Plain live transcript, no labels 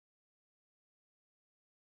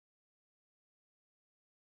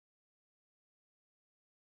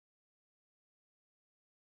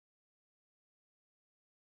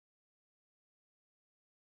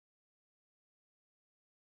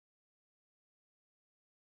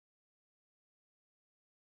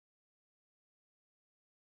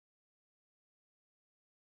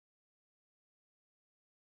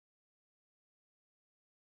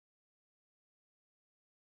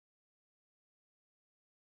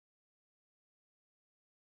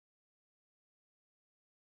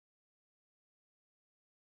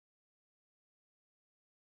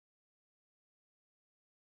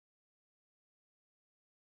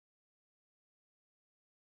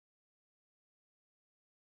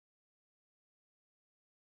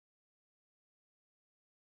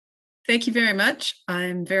Thank you very much.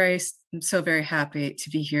 I'm so very happy to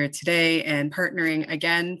be here today and partnering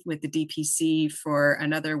again with the DPC for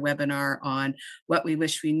another webinar on what we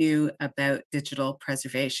wish we knew about digital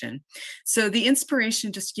preservation. So the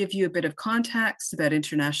inspiration, just to give you a bit of context about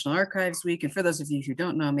International Archives Week, and for those of you who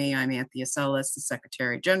don't know me, I'm Anthea Seles, the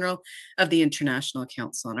Secretary General of the International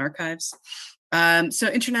Council on Archives. So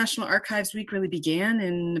International Archives Week really began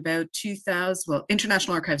in about 2000, well,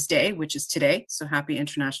 International Archives Day, which is today, so happy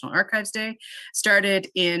International Archives Day, started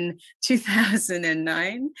in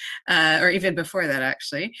 2009, or even before that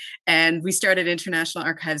actually, and we started International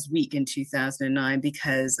Archives Week in 2009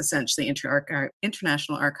 because essentially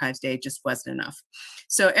International Archives Day just wasn't enough.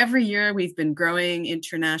 So every year we've been growing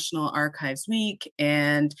International Archives Week,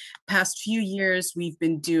 and past few years we've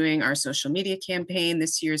been doing our social media campaign.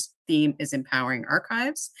 This year's theme is Empowering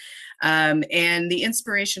Archives. And the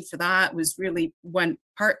inspiration for that was really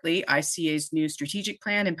partly ICA's new strategic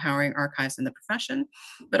plan, Empowering Archives in the Profession,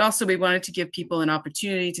 but also we wanted to give people an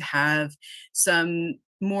opportunity to have some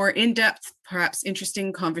more in-depth, perhaps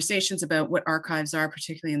interesting conversations about what archives are,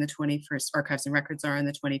 particularly in the 21st, archives and records are in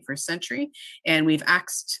the 21st century. And we've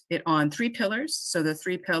axed it on 3 pillars. So the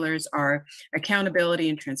 3 pillars are accountability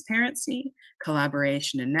and transparency,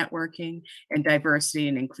 collaboration and networking, and diversity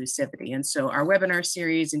and inclusivity. And so our webinar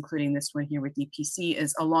series, including this one here with DPC,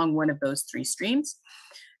 is along one of those 3 streams.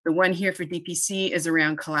 The one here for DPC is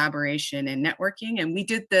around collaboration and networking. And we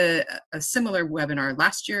did a similar webinar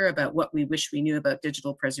last year about what we wish we knew about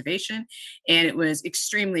digital preservation, and it was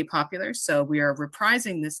extremely popular. So we are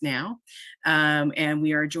reprising this now, and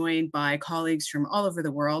we are joined by colleagues from all over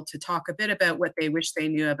the world to talk a bit about what they wish they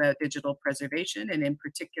knew about digital preservation, and in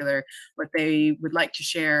particular, what they would like to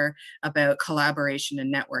share about collaboration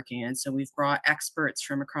and networking. And so we've brought experts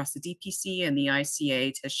from across the DPC and the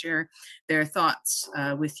ICA to share their thoughts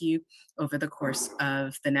with you over the course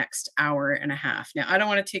of the next hour and a half. Now, I don't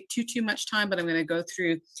want to take too much time, but I'm going to go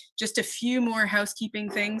through just a few more housekeeping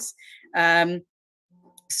things.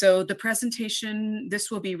 So the presentation, this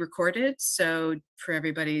will be recorded. So for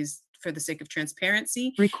the sake of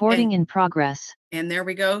transparency. Recording in progress. And there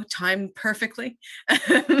we go, timed perfectly.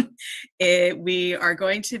 We are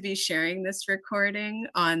going to be sharing this recording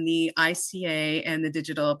on the ICA and the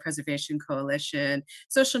Digital Preservation Coalition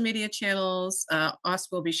social media channels.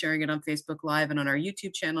 Us will be sharing it on Facebook Live and on our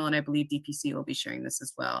YouTube channel, and I believe DPC will be sharing this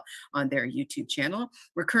as well on their YouTube channel.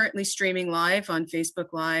 We're currently streaming live on Facebook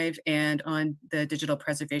Live and on the Digital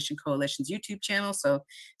Preservation Coalition's YouTube channel, so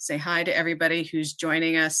say hi to everybody who's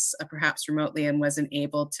joining us perhaps remotely and wasn't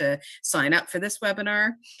able to sign up for this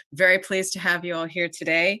webinar. Very pleased to have you all here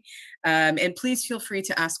today. And please feel free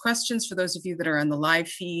to ask questions for those of you that are on the live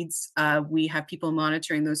feeds. We have people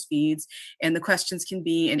monitoring those feeds, and the questions can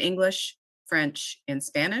be in English, French, and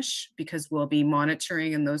Spanish, because we'll be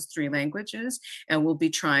monitoring in those 3 languages, and we'll be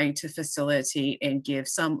trying to facilitate and give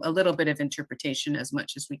a little bit of interpretation as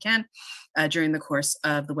much as we can during the course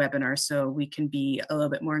of the webinar, so we can be a little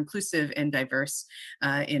bit more inclusive and diverse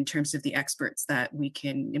in terms of the experts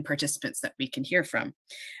and participants that we can hear from.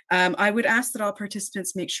 I would ask that all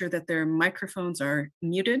participants make sure that their microphones are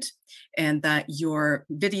muted and that your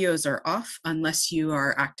videos are off unless you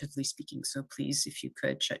are actively speaking. So please, if you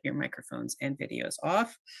could, shut your microphones and videos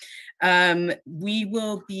off. We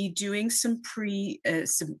will be doing some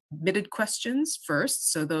submitted questions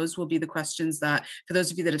first. So those will be the questions that, for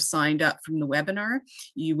those of you that have signed up from the webinar,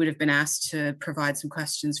 you would have been asked to provide some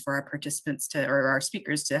questions for our participants or our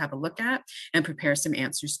speakers to have a look at and prepare some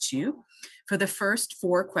answers to. For the first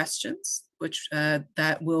 4 questions, which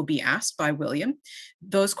that will be asked by William,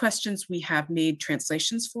 those questions we have made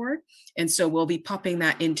translations for, and so we'll be popping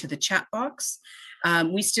that into the chat box.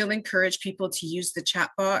 We still encourage people to use the chat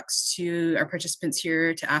box to our participants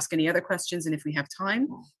here to ask any other questions, and if we have time,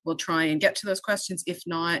 we'll try and get to those questions. If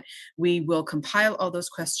not, we will compile all those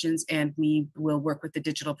questions and we will work with the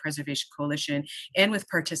Digital Preservation Coalition and with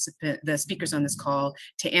the speakers on this call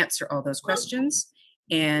to answer all those questions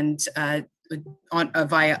and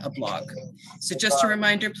via a blog. So just a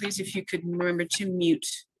reminder, please, if you could remember to mute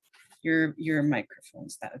your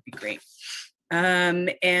microphones, that would be great.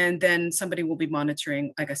 And then somebody will be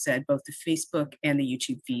monitoring, like I said, both the Facebook and the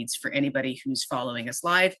YouTube feeds for anybody who's following us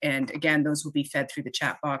live. And again, those will be fed through the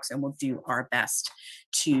chat box, and we'll do our best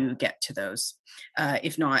to get to those.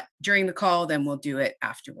 If not during the call, then we'll do it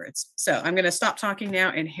afterwards. So I'm going to stop talking now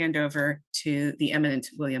and hand over to the eminent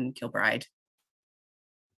William Kilbride.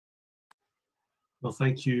 Well,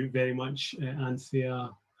 thank you very much,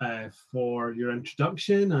 Anthea, for your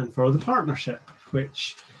introduction and for the partnership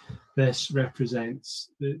which this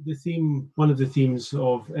represents. The theme, one of the themes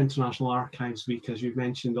of International Archives Week, as you've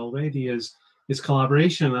mentioned already, is is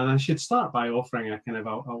collaboration. And I should start by offering a kind of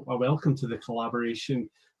a welcome to the collaboration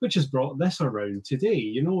which has brought this around today.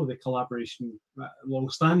 You know, the collaboration,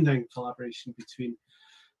 long-standing collaboration between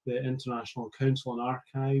the International Council on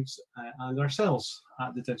Archives and ourselves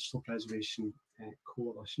at the Digital Preservation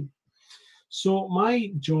Coalition. So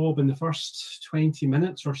my job in the first 20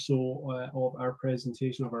 minutes or so of our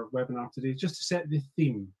presentation, of our webinar today, is just to set the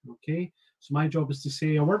theme, okay? So my job is to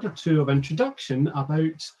say a word or two of introduction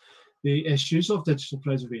about the issues of digital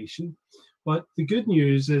preservation. But the good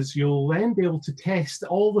news is you'll then be able to test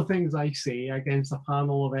all the things I say against a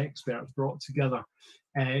panel of experts brought together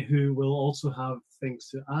who will also have things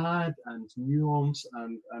to add and nuance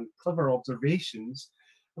and clever observations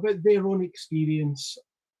about their own experience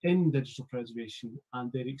in digital preservation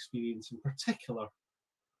and their experience in particular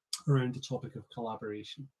around the topic of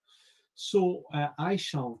collaboration. So I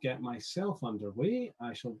shall get myself underway.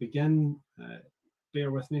 I shall begin, bear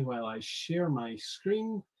with me while I share my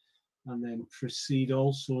screen, and then proceed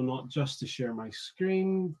also not just to share my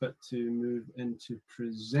screen, but to move into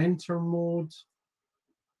presenter mode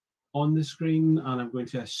on the screen. And I'm going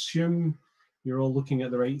to assume you're all looking at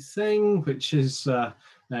the right thing, which is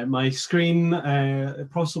my screen,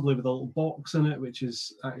 possibly with a little box in it, which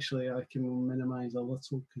is actually, I can minimize a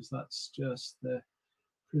little because that's just the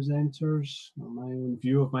presenters, or my own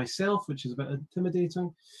view of myself, which is a bit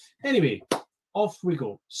intimidating. Anyway, off we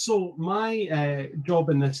go. So my job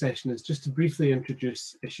in this session is just to briefly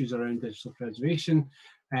introduce issues around digital preservation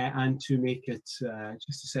and to make it,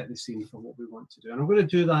 just to set the scene for what we want to do. And I'm going to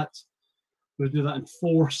do that. We'll do that in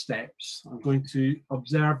 4 steps. I'm going to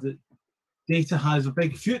observe that data has a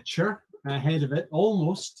big future ahead of it,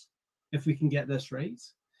 almost, if we can get this right.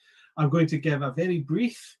 I'm going to give a very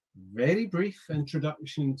brief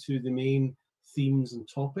introduction to the main themes and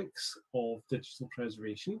topics of digital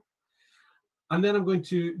preservation. And then I'm going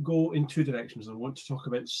to go in 2 directions. I want to talk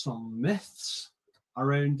about some myths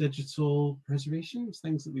around digital preservation,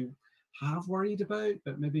 things that we have worried about,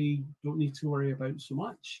 but maybe don't need to worry about so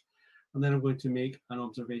much. And then I'm going to make an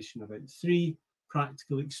observation about 3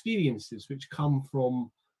 practical experiences which come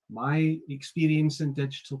from my experience in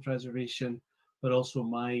digital preservation, but also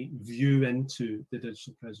my view into the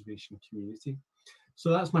digital preservation community.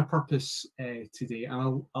 So that's my purpose today.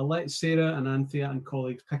 And I'll let Sarah and Anthea and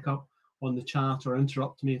colleagues pick up on the chat or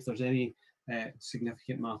interrupt me if there's any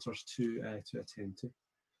significant matters to attend to.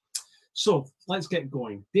 So let's get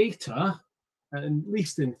going. Data, at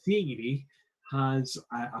least in theory, has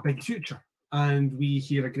a big future. And we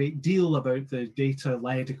hear a great deal about the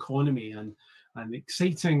data-led economy and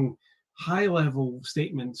exciting high-level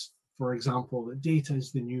statements, for example, that data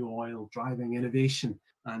is the new oil, driving innovation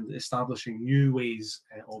and establishing new ways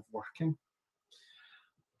of working.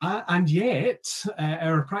 And yet,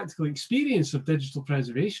 our practical experience of digital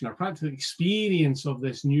preservation, our practical experience of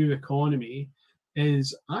this new economy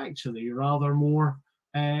is actually rather more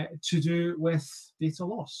to do with data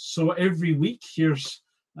loss. So every week, here's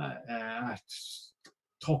a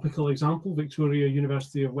topical example: Victoria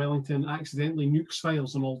University of Wellington accidentally nukes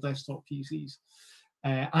files on all desktop PCs.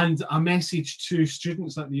 And a message to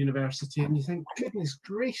students at the university, and you think, goodness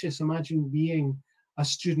gracious, imagine being a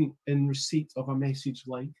student in receipt of a message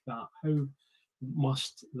like that. How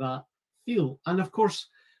must that feel? And of course,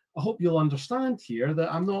 I hope you'll understand here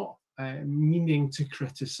that I'm not meaning to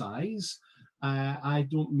criticize. I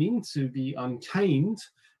don't mean to be unkind,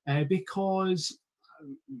 because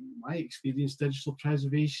my experience, digital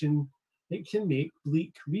preservation, it can make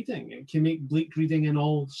bleak reading. It can make bleak reading in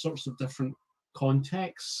all sorts of different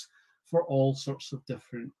contexts for all sorts of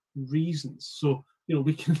different reasons. So, you know,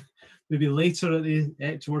 we can maybe later at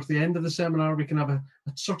the towards the end of the seminar, we can have a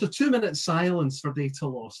sort of 2-minute silence for data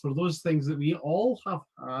loss, for those things that we all have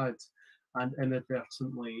had and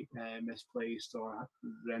inadvertently misplaced or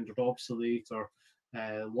rendered obsolete or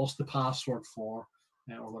lost the password for,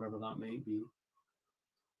 or whatever that might be.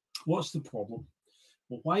 What's the problem?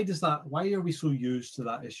 Well, why are we so used to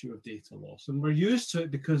that issue of data loss? And we're used to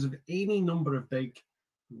it because of any number of big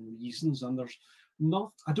reasons, and there's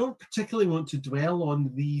not, I don't particularly want to dwell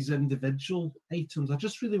on these individual items. I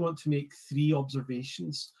just really want to make 3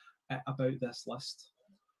 observations about this list.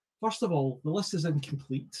 First of all, the list is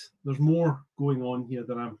incomplete. There's more going on here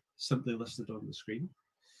than I'm simply listed on the screen.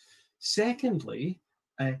 Secondly,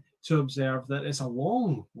 to observe that it's a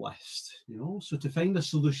long list, you know, so to find a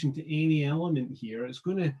solution to any element here, it's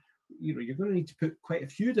going to, you know, you're going to need to put quite a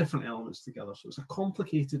few different elements together. So it's a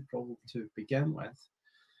complicated problem to begin with.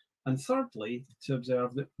 And thirdly, to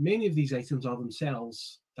observe that many of these items are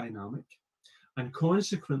themselves dynamic, and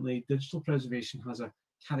consequently, digital preservation has a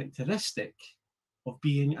characteristic of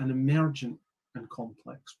being an emergent and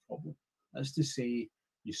complex problem. That's to say,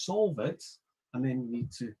 you solve it, and then you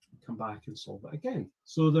need to come back and solve it again.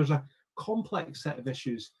 So there's a complex set of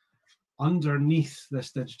issues underneath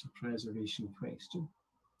this digital preservation question.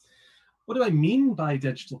 What do I mean by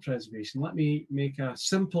digital preservation? Let me make a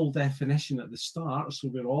simple definition at the start so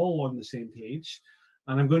we're all on the same page.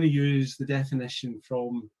 And I'm going to use the definition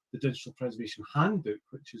from the Digital Preservation Handbook,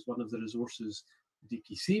 which is one of the resources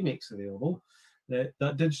DPC makes available.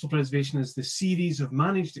 That digital preservation is the series of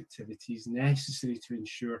managed activities necessary to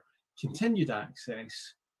ensure continued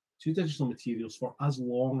access to digital materials for as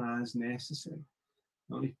long as necessary.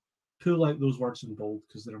 Let me pull out those words in bold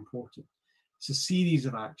because they're important. It's a series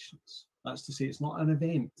of actions. That's to say, it's not an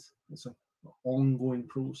event, it's an ongoing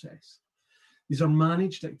process. These are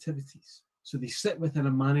managed activities. So they sit within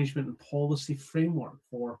a management and policy framework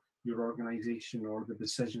for your organization or the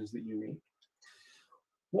decisions that you make.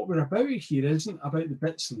 What we're about here isn't about the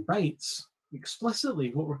bits and bytes.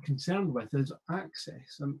 Explicitly, what we're concerned with is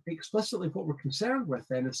access. And explicitly, what we're concerned with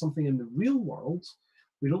then is something in the real world.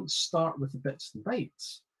 We don't start with the bits and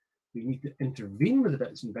bytes. We need to intervene with the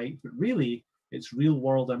bits and bytes, but really, it's real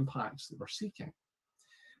world impacts that we're seeking.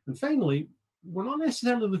 And finally, we're not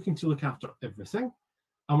necessarily looking to look after everything,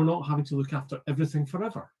 and we're not having to look after everything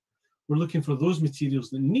forever. We're looking for those materials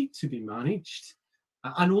that need to be managed,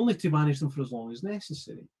 and only to manage them for as long as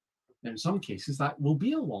necessary. In some cases, that will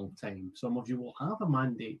be a long time. Some of you will have a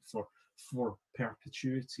mandate for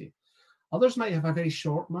perpetuity. Others might have a very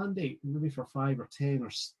short mandate, maybe for 5 or 10 or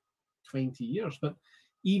 20 years. But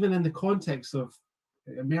even in the context of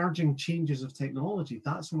emerging changes of technology,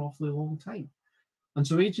 that's an awfully long time. And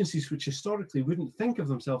so agencies which historically wouldn't think of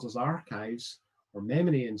themselves as archives or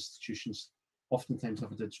memory institutions oftentimes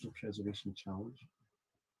have a digital preservation challenge.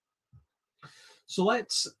 So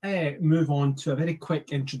let's move on to a very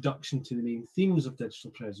quick introduction to the main themes of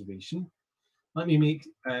digital preservation. Let me make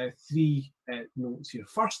 3 notes here.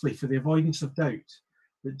 Firstly, for the avoidance of doubt,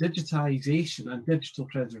 that digitization and digital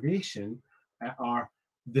preservation are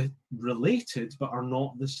related but are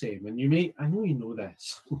not the same. And I know you know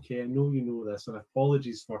this, okay? I know you know this, and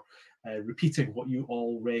apologies for repeating what you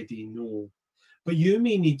already know. But you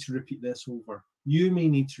may need to repeat this over. You may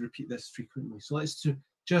need to repeat this frequently. So let's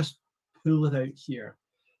just pull it out here.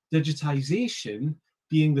 Digitization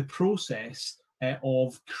being the process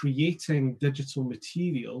of creating digital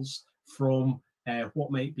materials from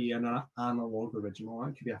what might be an analog original.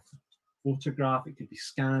 That could be a photograph, it could be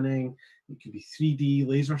scanning, it could be 3D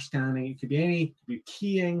laser scanning, it could be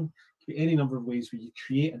keying, it could be any number of ways where you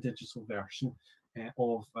create a digital version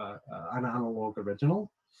of an analog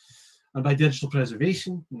original. And by digital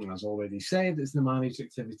preservation, as already said, it's the managed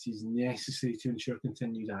activities necessary to ensure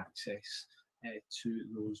continued access to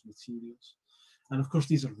those materials. And of course,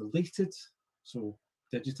 these are related. So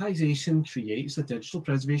digitization creates a digital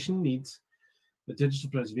preservation need, but digital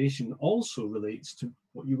preservation also relates to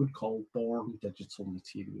what you would call born digital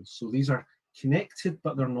materials. So these are connected,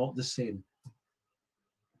 but they're not the same.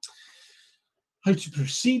 How to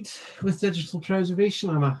proceed with digital preservation?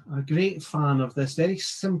 I'm a great fan of this very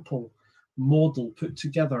simple model put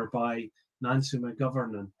together by Nancy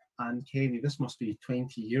McGovern and Anne Kenny. This must be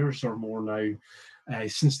 20 years or more now,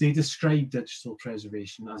 since they described digital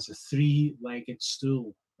preservation as a 3-legged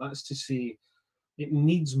stool. That's to say, it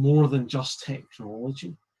needs more than just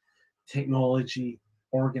technology,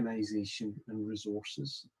 organization, and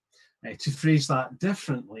resources. To phrase that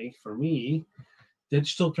differently, for me,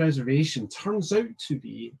 digital preservation turns out to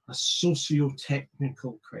be a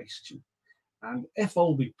socio-technical question. And if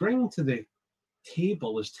all we bring to the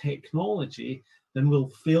table is technology, then we'll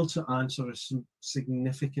fail to answer a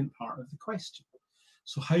significant part of the question.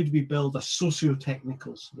 So how do we build a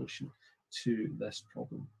socio-technical solution to this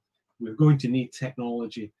problem? We're going to need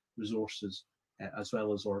technology, resources, as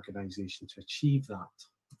well as organization to achieve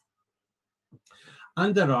that.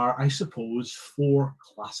 And there are, I suppose, 4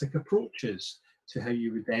 classic approaches to how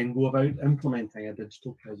you would then go about implementing a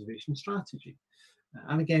digital preservation strategy.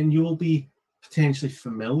 And again, you will be potentially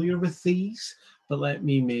familiar with these, but let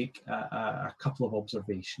me make a couple of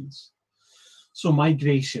observations. So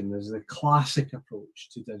migration is the classic approach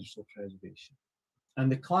to digital preservation.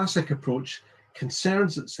 And the classic approach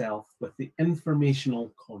concerns itself with the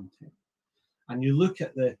informational content. And you look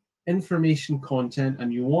at the information content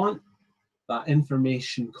and you want that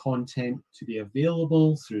information content to be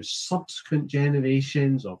available through subsequent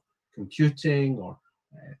generations of computing or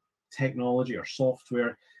technology or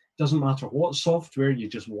software. Doesn't matter what software, you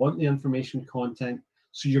just want the information content.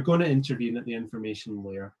 So you're going to intervene at the information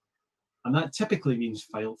layer. And that typically means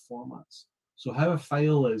file formats. So how a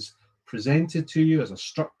file is presented to you as a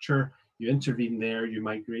structure, You intervene there, you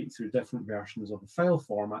migrate through different versions of the file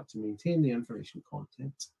format to maintain the information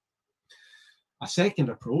content. A second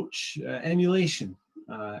approach, emulation.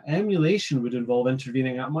 Emulation would involve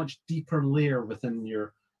intervening at a much deeper layer within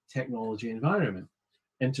your technology environment,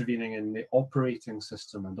 intervening in the operating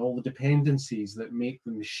system and all the dependencies that make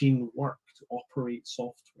the machine work to operate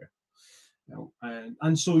software.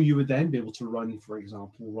 And so you would then be able to run, for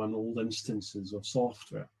example, old instances of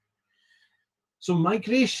software. So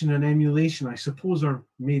migration and emulation, I suppose, are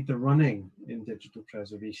made the running in digital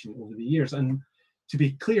preservation over the years. And to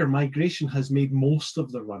be clear, migration has made most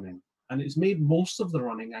of the running. And it's made most of the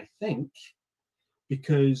running, I think,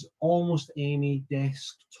 because almost any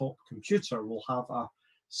desktop computer will have a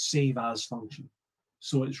save as function.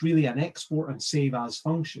 So it's really an export and save as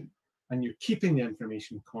function. And you're keeping the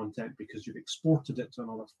information content because you've exported it to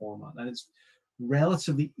another format. And it's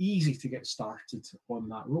relatively easy to get started on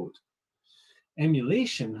that road.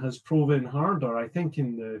 Emulation has proven harder, I think,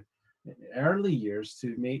 in the early years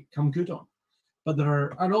to come good on. But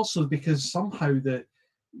and also because somehow the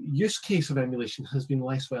use case of emulation has been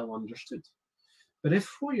less well understood. But if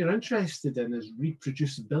what you're interested in is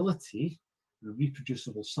reproducibility,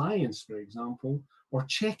 reproducible science, for example, or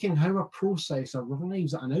checking how a process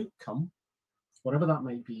arrives at an outcome, whatever that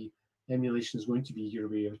might be, emulation is going to be your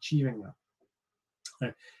way of achieving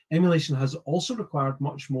that. Emulation has also required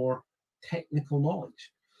much more technical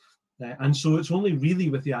knowledge. And so it's only really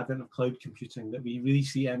with the advent of cloud computing that we really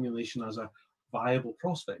see emulation as a viable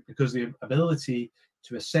prospect, because the ability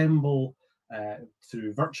to assemble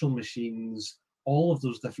through virtual machines all of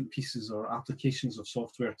those different pieces or applications of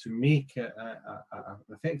software to make an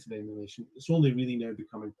effective emulation, it's only really now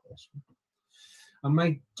becoming possible. And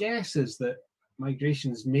my guess is that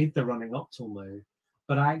migration has made the running up till now,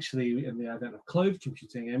 but actually in the advent of cloud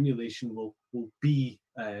computing, emulation will be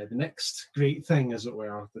the next great thing, as it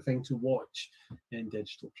were, the thing to watch in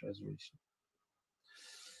digital preservation.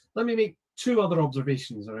 Let me make two other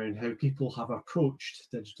observations around how people have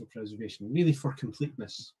approached digital preservation, really for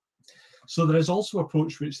completeness. So there is also an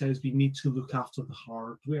approach which says we need to look after the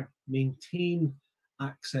hardware, maintain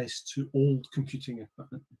access to old computing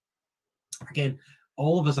equipment. Again,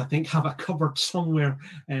 all of us, I think, have a cupboard somewhere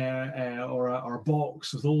or a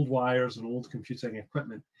box with old wires and old computing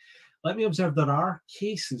equipment. Let me observe there are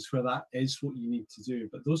cases where that is what you need to do,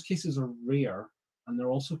 but those cases are rare and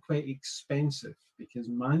they're also quite expensive because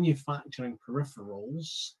manufacturing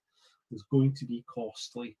peripherals is going to be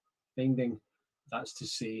costly. Finding, that's to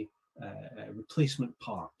say, replacement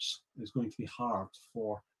parts is going to be hard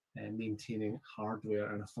for maintaining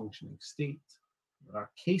hardware in a functioning state. There are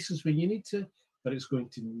cases where you need to, but it's going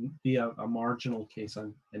to be a marginal case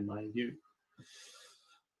in my view.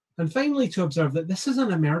 And finally, to observe that this is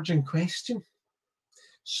an emerging question.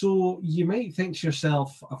 So you might think to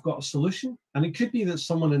yourself, I've got a solution, and it could be that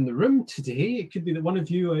someone in the room today, it could be that one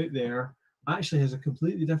of you out there actually has a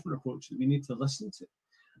completely different approach that we need to listen to.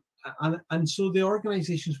 And so the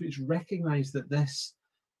organisations which recognise that this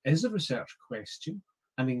is a research question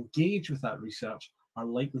and engage with that research are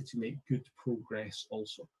likely to make good progress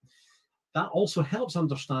also. That also helps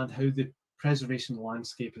understand how the preservation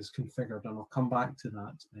landscape is configured, and I'll come back to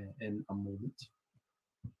that in a moment.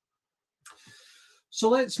 So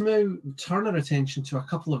let's now turn our attention to a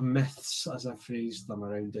couple of myths, as I've phrased them,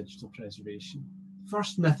 around digital preservation.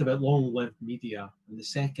 First myth about long-lived media, and the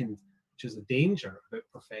second, which is the danger about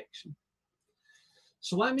perfection.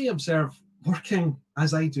 So let me observe, working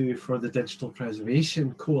as I do for the Digital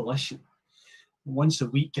Preservation Coalition, once a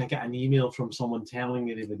week I get an email from someone telling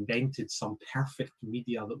me they've invented some perfect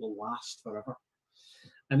media that will last forever.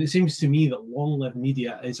 And it seems to me that long-lived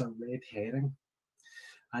media is a red herring,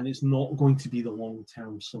 and it's not going to be the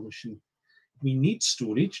long-term solution. We need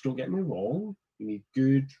storage, don't get me wrong. We need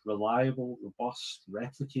good, reliable, robust,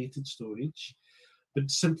 replicated storage. But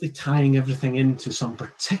simply tying everything into some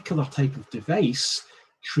particular type of device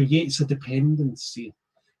creates a dependency,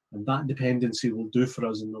 and that dependency will do for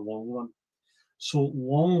us in the long run. So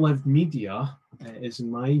long-lived media is, in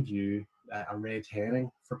my view, a red herring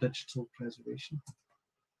for digital preservation.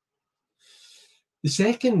 The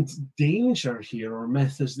second danger here, or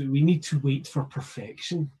myth, is that we need to wait for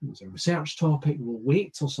perfection. It's a research topic, we'll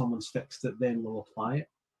wait till someone's fixed it, then we'll apply it.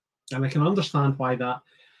 And I can understand why that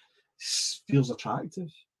feels attractive.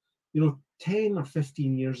 You know, 10 or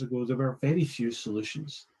 15 years ago, there were very few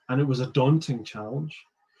solutions, and it was a daunting challenge.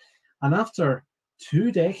 And after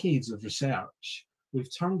 2 decades of research,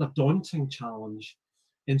 we've turned a daunting challenge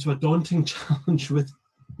into a daunting challenge with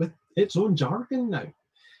its own jargon now.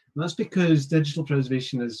 And that's because digital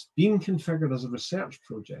preservation has been configured as a research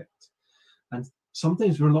project. And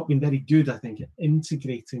sometimes we're not being very good, I think, at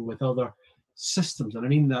integrating with other systems. And I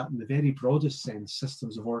mean that in the very broadest sense,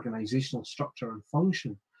 systems of organizational structure and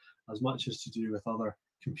function, as much as to do with other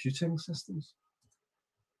computing systems.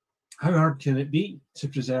 How hard can it be to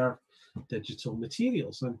preserve digital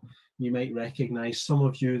materials? And you might recognize, some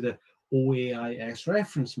of you, the OAIS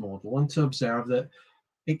reference model, and to observe that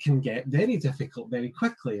it can get very difficult very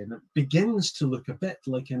quickly, and it begins to look a bit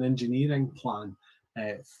like an engineering plan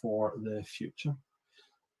for the future.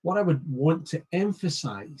 What I would want to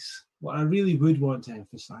emphasize, what I really would want to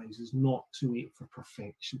emphasize, is not to wait for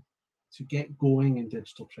perfection to get going in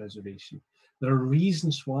digital preservation. There are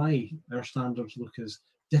reasons why our standards look as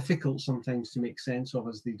difficult sometimes to make sense of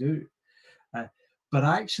as they do. But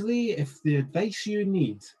actually, if the advice you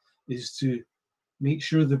need is to make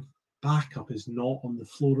sure the backup is not on the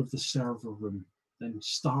floor of the server room, then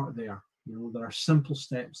start there. You know, there are simple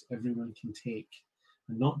steps everyone can take,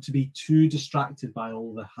 and not to be too distracted by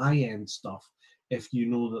all the high-end stuff if you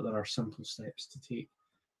know that there are simple steps to take.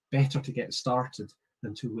 Better to get started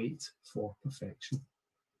than to wait for perfection.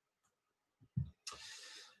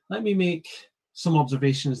 Let me make some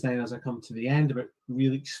observations then as I come to the end about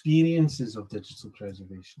real experiences of digital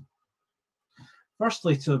preservation.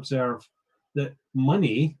 Firstly, to observe that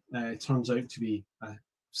money turns out to be a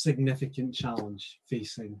significant challenge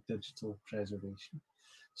facing digital preservation.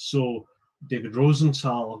 So David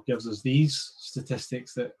Rosenthal gives us these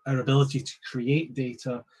statistics, that our ability to create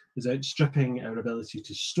data is outstripping our ability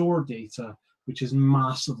to store data, which is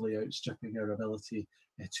massively outstripping our ability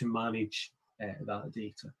to manage that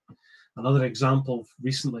data. Another example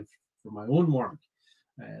recently from my own work,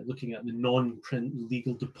 looking at the non-print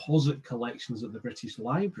legal deposit collections at the British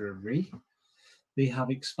Library, they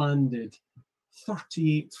have expanded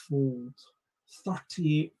 38-fold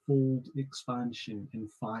expansion in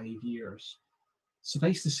 5 years.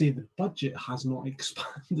 Suffice to say, the budget has not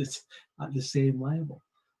expanded at the same level.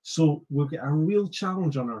 So we'll get a real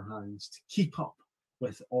challenge on our hands to keep up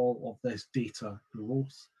with all of this data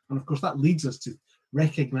growth. And of course, that leads us to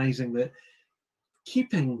recognizing that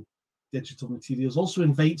keeping digital materials also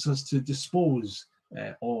invites us to dispose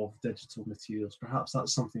of digital materials. Perhaps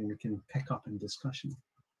that's something we can pick up in discussion.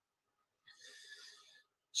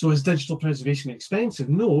 So is digital preservation expensive?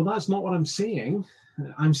 No, that's not what I'm saying.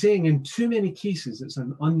 I'm saying in too many cases it's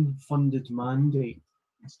an unfunded mandate.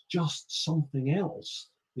 It's just something else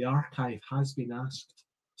the archive has been asked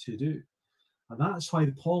to do. And that's why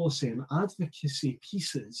the policy and advocacy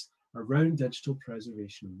pieces around digital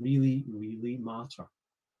preservation really, really matter.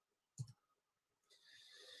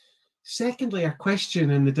 Secondly, a question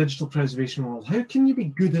in the digital preservation world: how can you be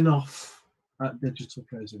good enough at digital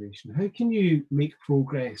preservation? How can you make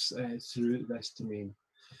progress through this domain?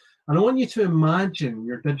 And I want you to imagine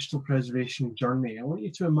your digital preservation journey. I want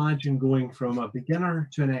you to imagine going from a beginner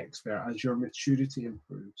to an expert as your maturity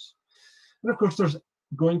improves. And of course, there's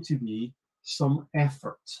going to be some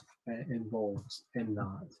effort involved in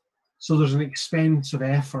that. So there's an expense of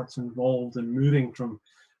effort involved in moving from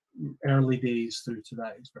early days through to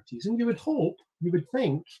that expertise. And you would hope, you would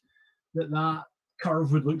think that that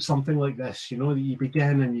curve would look something like this, you know, that you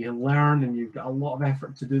begin and you learn and you've got a lot of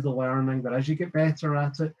effort to do the learning, but as you get better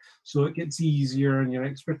at it, so it gets easier and your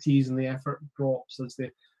expertise and the effort drops as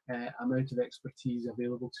the amount of expertise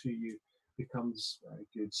available to you becomes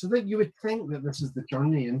good. So that you would think that this is the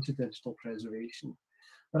journey into digital preservation.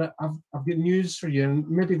 But I've got news for you, and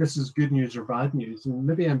maybe this is good news or bad news, and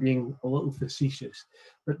maybe I'm being a little facetious,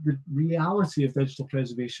 but the reality of digital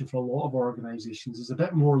preservation for a lot of organizations is a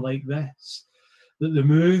bit more like this, that the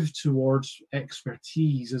move towards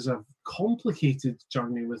expertise is a complicated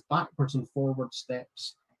journey with backwards and forward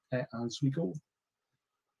steps as we go.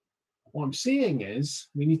 What I'm saying is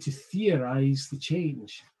we need to theorize the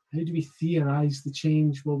change. How do we theorize the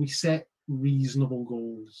change? Well, we set reasonable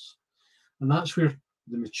goals. And that's where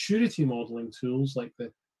the maturity modeling tools like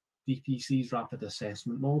the DPC's rapid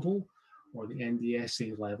assessment model or the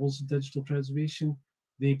NDSA levels of digital preservation,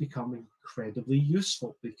 they become incredibly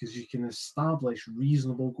useful because you can establish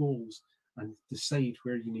reasonable goals and decide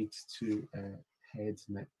where you need to head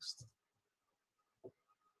next.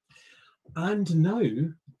 And now,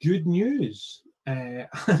 good news.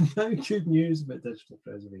 Good news about digital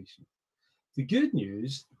preservation. The good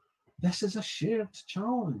news: this is a shared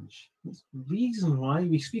challenge. It's the reason why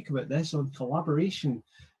we speak about this on Collaboration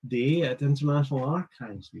Day at International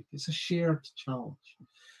Archives Week. It's a shared challenge.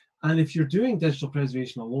 And if you're doing digital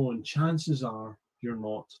preservation alone, chances are you're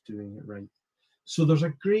not doing it right. So there's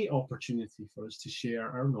a great opportunity for us to share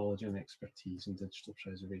our knowledge and expertise in digital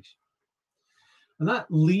preservation. And that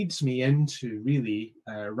leads me into really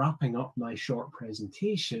wrapping up my short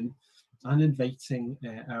presentation and inviting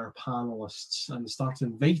our panelists, and start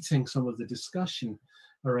inviting some of the discussion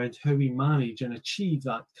around how we manage and achieve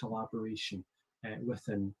that collaboration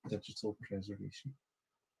within digital preservation.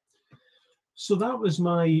 So that was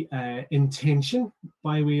my intention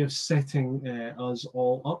by way of setting us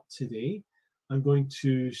all up today. I'm going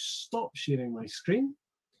to stop sharing my screen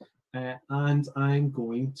and I'm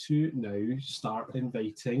going to now start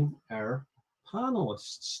inviting our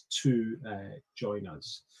panelists to join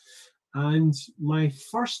us. And my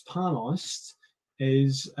first panelist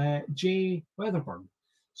is Jay Weatherburn.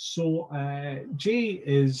 So Jay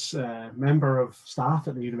is a member of staff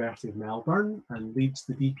at the University of Melbourne and leads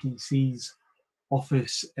the DPC's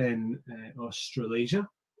office in Australasia.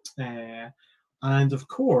 And of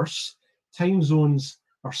course, time zones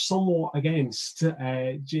are somewhat against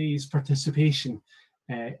Jay's participation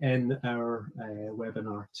in our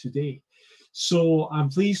webinar today. So I'm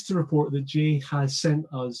pleased to report that Jay has sent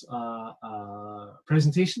us a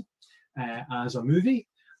presentation as a movie,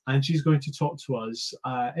 and she's going to talk to us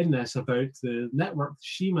in this about the network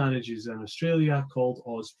she manages in Australia called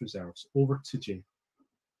Oz Preserves. Over to Jay.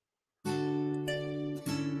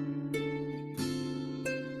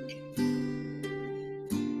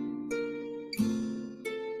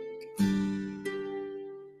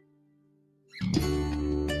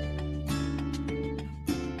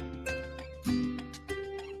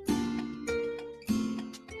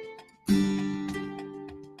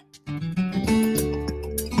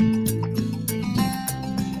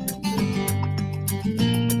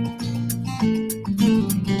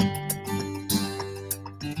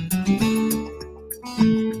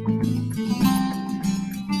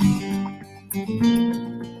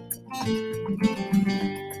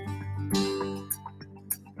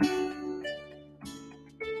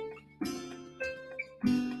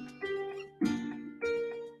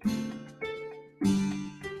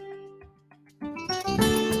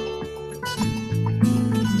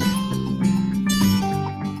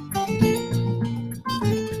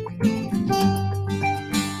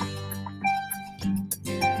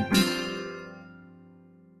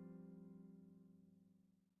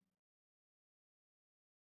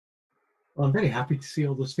 Well, I'm very happy to see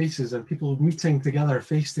all those faces and people meeting together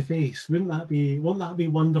face to face. Wouldn't that be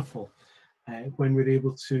wonderful when we're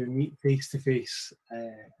able to meet face to face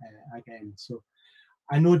again? So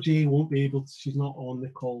I know Jay won't be able to, she's not on the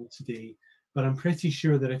call today, but I'm pretty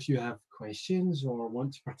sure that if you have questions or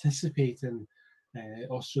want to participate in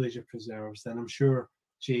Australasia Preserves, then I'm sure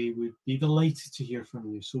Jay would be delighted to hear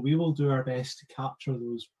from you. So we will do our best to capture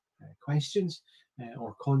those questions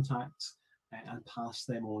or contacts and pass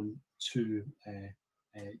them on to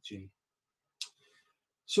Jay.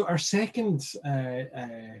 So our second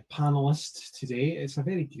panelist today, it's a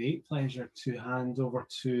very great pleasure to hand over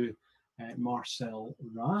to Marcel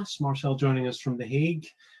Ras. Marcel joining us from The Hague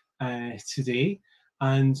today.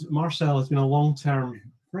 And Marcel has been a long-term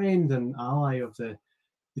friend and ally of the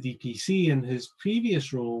DPC in his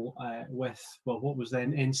previous role with, well, what was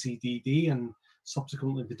then NCDD and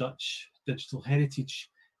subsequently the Dutch Digital Heritage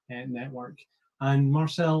Network. And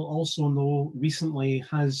Marcel also recently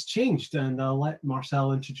has changed, and I'll let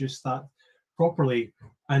Marcel introduce that properly,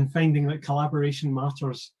 and finding that collaboration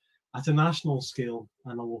matters at a national scale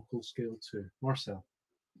and a local scale too. Marcel.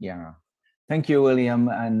 Yeah, thank you, William,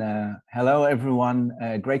 and hello everyone.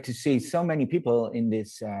 Great to see so many people in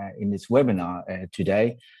this webinar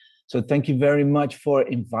today. So thank you very much for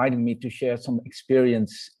inviting me to share some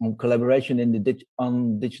experience on collaboration in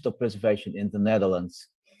on digital preservation in the Netherlands.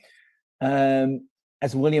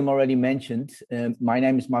 As William already mentioned, my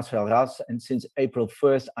name is Marcel Ras, and since April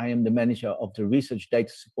 1st, I am the manager of the Research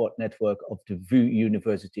Data Support Network of the VU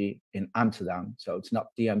University in Amsterdam. So it's not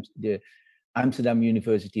the Amsterdam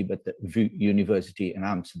University, but the VU University in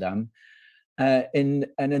Amsterdam. In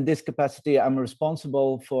this capacity, I'm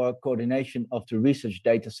responsible for coordination of the research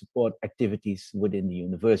data support activities within the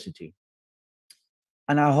university.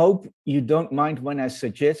 And I hope you don't mind when I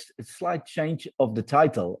suggest a slight change of the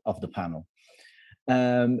title of the panel.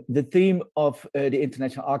 The theme of the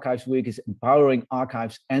International Archives Week is empowering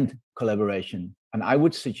archives and collaboration. And I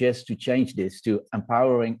would suggest to change this to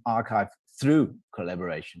empowering archive through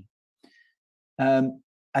collaboration.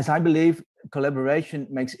 As I believe collaboration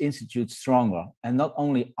makes institutes stronger and not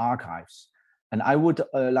only archives. And I would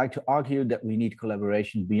like to argue that we need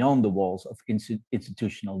collaboration beyond the walls of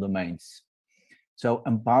institutional domains. So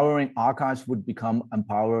empowering archives would become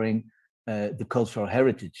empowering the cultural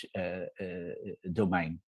heritage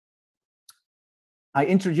domain. I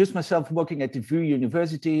introduced myself working at the VU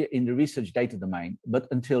University in the research data domain, but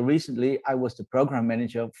until recently, I was the program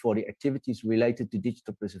manager for the activities related to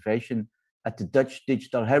digital preservation at the Dutch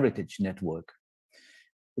Digital Heritage Network.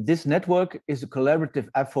 This network is a collaborative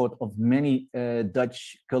effort of many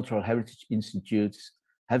Dutch cultural heritage institutes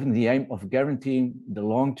having the aim of guaranteeing the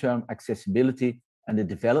long-term accessibility and the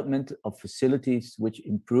development of facilities which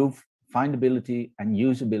improve findability and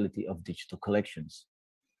usability of digital collections.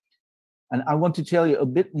 And I want to tell you a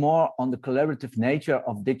bit more on the collaborative nature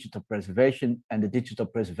of digital preservation and the digital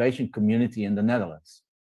preservation community in the Netherlands.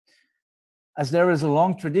 As there is a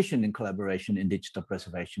long tradition in collaboration in digital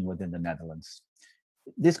preservation within the Netherlands.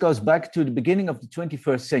 This goes back to the beginning of the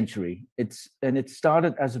 21st century. It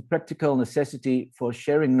started as a practical necessity for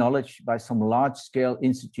sharing knowledge by some large-scale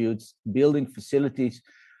institutes building facilities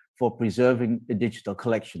for preserving the digital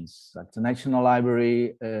collections, like the National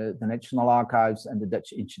Library, the National Archives, and the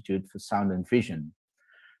Dutch Institute for Sound and Vision.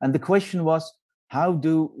 And the question was, how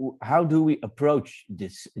do we approach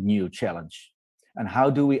this new challenge? And how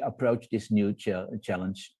do we approach this new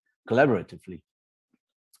challenge collaboratively?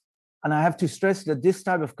 And I have to stress that this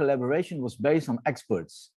type of collaboration was based on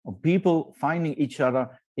experts, on people finding each other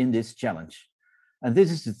in this challenge. And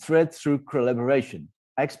this is the thread through collaboration.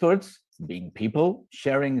 Experts being people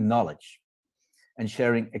sharing knowledge and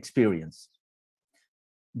sharing experience.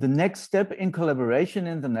 The next step in collaboration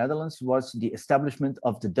in the Netherlands was the establishment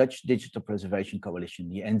of the Dutch Digital Preservation Coalition,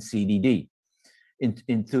 the NCDD,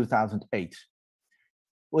 in 2008.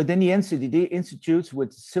 Within the NCDD, institutes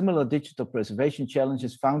with similar digital preservation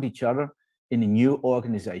challenges found each other in a new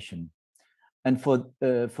organization. And for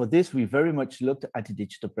this, we very much looked at the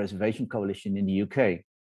Digital Preservation Coalition in the UK.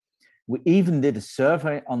 We even did a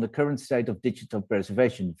survey on the current state of digital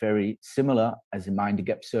preservation, very similar as the Mind the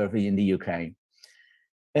Gap survey in the UK.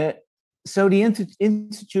 So the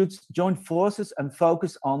institutes joined forces and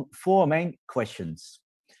focused on four main questions.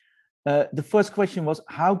 The first question was,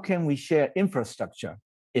 how can we share infrastructure,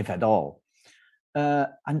 if at all?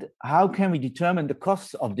 And how can we determine the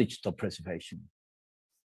costs of digital preservation?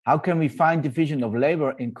 How can we find division of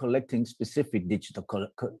labor in collecting specific digital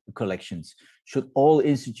collections? Should all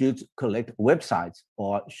institutes collect websites,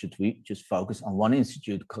 or should we just focus on one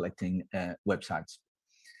institute collecting websites?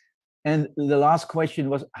 And the last question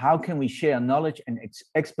was, how can we share knowledge and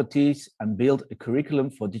expertise and build a curriculum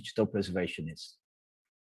for digital preservationists?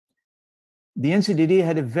 The NCDD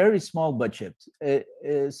had a very small budget,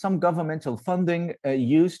 some governmental funding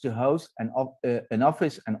used to host an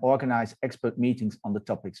office and organize expert meetings on the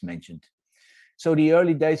topics mentioned. So the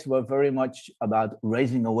early days were very much about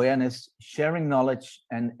raising awareness, sharing knowledge,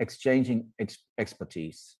 and exchanging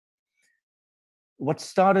expertise. What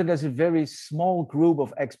started as a very small group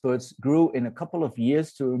of experts grew in a couple of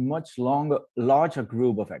years to a much larger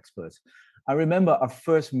group of experts. I remember our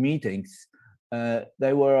first meetings.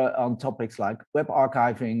 They were on topics like web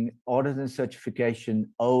archiving, audit and certification,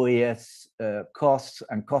 OES, costs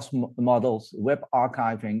and cost models, web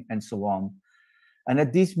archiving, and so on. And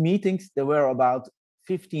at these meetings, there were about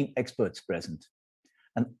 15 experts present.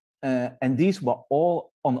 And these were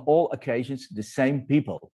all, on all occasions, the same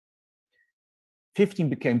people. 15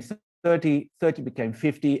 became 30, 30 became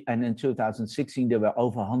 50, and in 2016, there were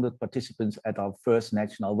over 100 participants at our first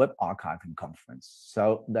National Web Archiving Conference.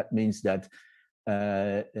 So that means that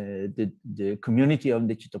the community of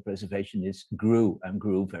digital preservationists grew and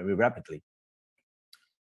grew very rapidly.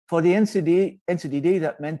 For the NCDD,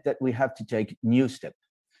 that meant that we have to take new steps.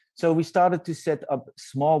 So we started to set up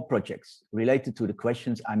small projects related to the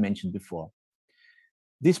questions I mentioned before.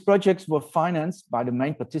 These projects were financed by the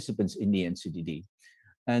main participants in the NCDD,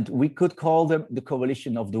 and we could call them the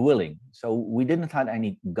Coalition of the Willing. So we didn't have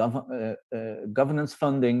any governance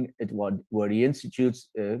funding. It were the institutes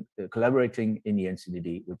collaborating in the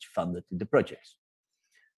NCDD which funded the projects.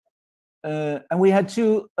 And we had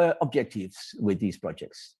two objectives with these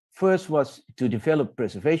projects. First was to develop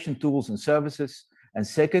preservation tools and services. And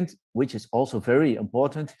second, which is also very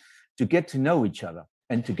important, to get to know each other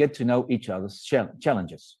and to get to know each other's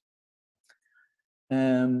challenges.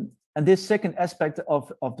 And this second aspect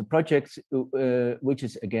of the project, which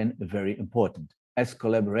is again very important, as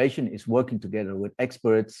collaboration is working together with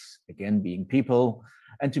experts, again being people,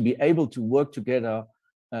 and to be able to work together,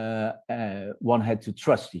 one had to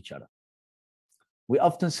trust each other. We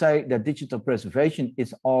often say that digital preservation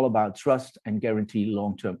is all about trust and guarantee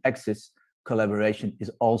long-term access. Collaboration is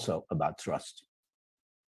also about trust.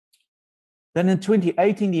 Then in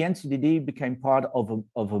 2018, the NCDD became part of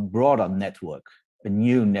a broader network, a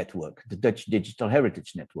new network, the Dutch Digital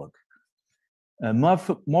Heritage Network.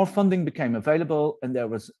 More funding became available, and there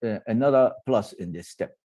was another plus in this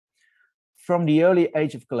step. From the early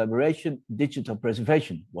age of collaboration, digital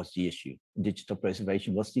preservation was the issue. Digital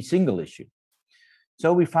preservation was the single issue.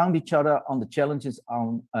 So we found each other on the challenges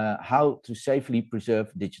on how to safely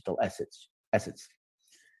preserve digital assets.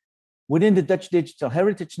 Within the Dutch Digital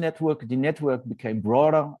Heritage Network, the network became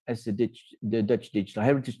broader as the Dutch Digital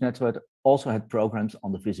Heritage Network also had programs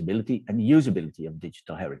on the visibility and usability of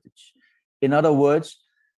digital heritage. In other words,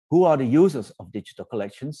 who are the users of digital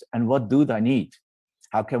collections and what do they need?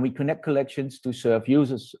 How can we connect collections to serve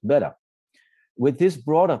users better? With this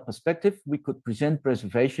broader perspective, we could present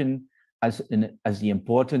preservation as the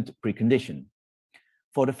important precondition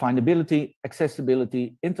for the findability,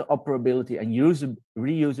 accessibility, interoperability, and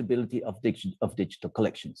reusability of digital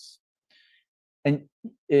collections. And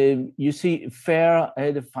you see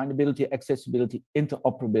the findability, accessibility,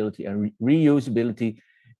 interoperability, and reusability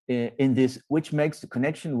in this, which makes the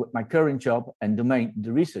connection with my current job and domain,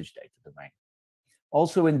 the research data domain.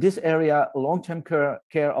 Also in this area, long-term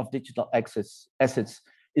care of digital assets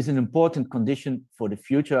is an important condition for the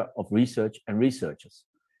future of research and researchers.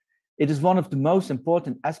 It is one of the most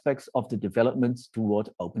important aspects of the developments toward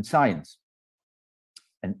open science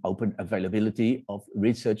and open availability of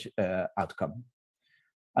research outcome.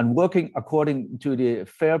 And working according to the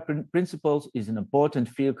FAIR principles is an important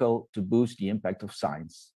vehicle to boost the impact of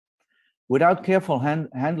science. Without careful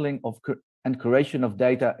handling of and curation of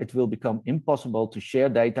data, it will become impossible to share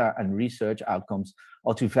data and research outcomes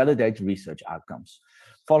or to validate research outcomes.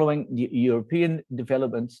 Following the European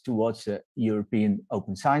developments towards the European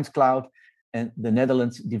Open Science Cloud, and the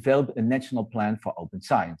Netherlands developed a national plan for open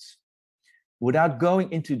science. Without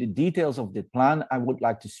going into the details of the plan, I would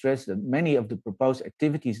like to stress that many of the proposed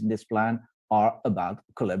activities in this plan are about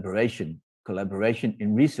collaboration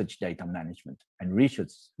in research data management and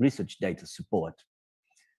research data support.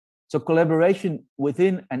 So collaboration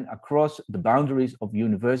within and across the boundaries of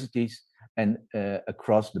universities and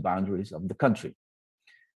across the boundaries of the country.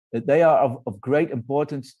 They are of great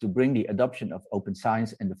importance to bring the adoption of open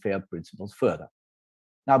science and the FAIR principles further.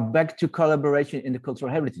 Now back to collaboration in the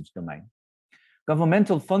cultural heritage domain.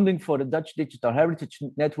 Governmental funding for the Dutch Digital Heritage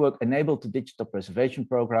Network enabled the digital preservation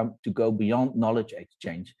program to go beyond knowledge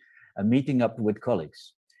exchange and meeting up with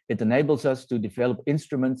colleagues. It enables us to develop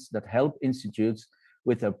instruments that help institutes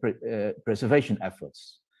with their preservation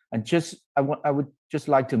efforts. And I would just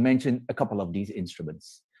like to mention a couple of these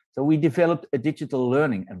instruments. So we developed a digital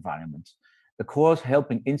learning environment, a course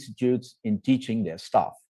helping institutes in teaching their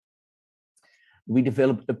staff. We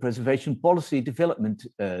developed a preservation policy development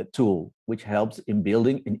tool, which helps in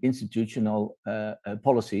building an institutional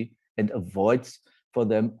policy and avoids for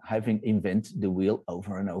them having invented the wheel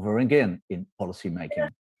over and over again in policy making.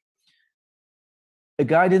 A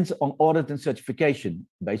guidance on audit and certification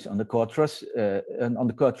based on the core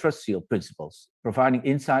trust seal principles, providing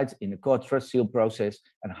insights in the core trust seal process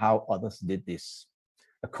and how others did this.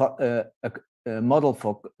 A model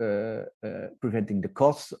for preventing the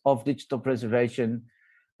costs of digital preservation,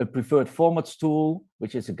 a preferred formats tool,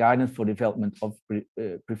 which is a guidance for development of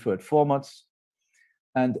preferred formats,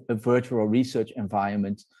 and a virtual research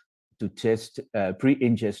environment to test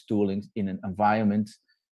pre-ingest toolings in an environment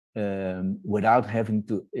without having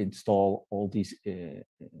to install all these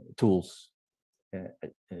tools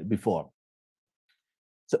before.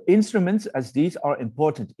 So instruments as these are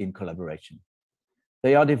important in collaboration.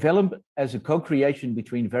 They are developed as a co-creation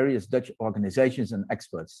between various Dutch organizations and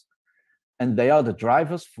experts. And they are the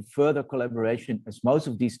drivers for further collaboration, as most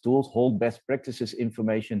of these tools hold best practices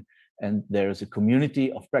information, and there is a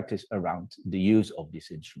community of practice around the use of these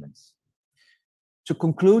instruments. To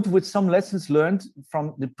conclude with some lessons learned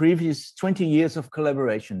from the previous 20 years of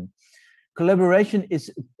collaboration. Collaboration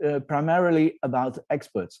is primarily about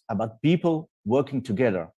experts, about people working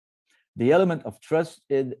together. The element of trust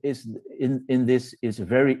in this is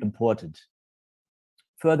very important.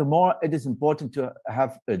 Furthermore, it is important to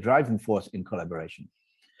have a driving force in collaboration.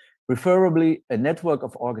 Preferably a network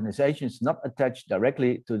of organizations not attached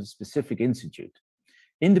directly to the specific institute,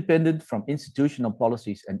 independent from institutional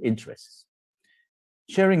policies and interests.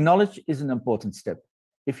 Sharing knowledge is an important step.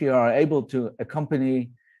 If you are able to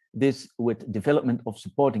accompany this with development of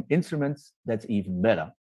supporting instruments, that's even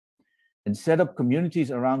better. And set up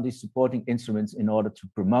communities around these supporting instruments in order to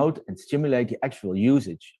promote and stimulate the actual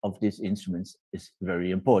usage of these instruments is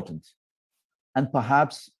very important. And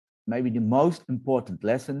perhaps maybe the most important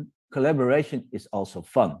lesson, collaboration is also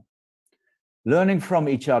fun. Learning from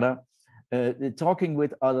each other, talking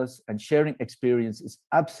with others and sharing experience is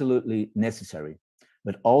absolutely necessary,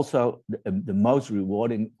 but also the most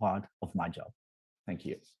rewarding part of my job. Thank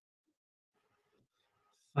you.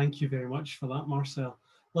 Thank you very much for that, Marcel.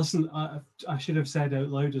 Listen, I should have said out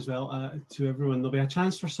loud as well to everyone, there'll be a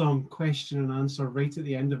chance for some question and answer right at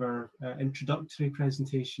the end of our introductory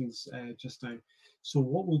presentations just now. So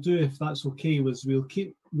what we'll do, if that's okay, was we'll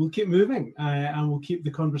keep moving and we'll keep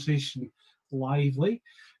the conversation lively.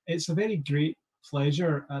 It's a very great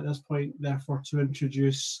pleasure at this point, therefore, to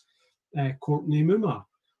introduce Courtney Muma.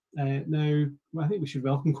 Now, I think we should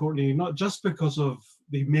welcome Courtney, not just because of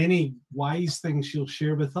the many wise things she'll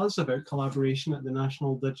share with us about collaboration at the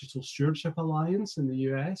National Digital Stewardship Alliance in the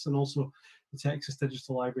US and also the Texas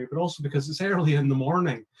Digital Library, but also because it's early in the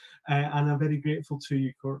morning. And I'm very grateful to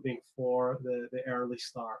you, Courtney, for the early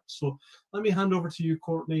start. So let me hand over to you,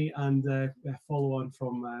 Courtney, and follow on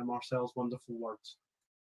from Marcel's wonderful words.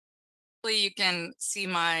 You can see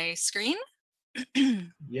my screen.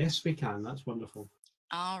 Yes, we can. That's wonderful.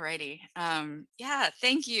 Alrighty. Yeah,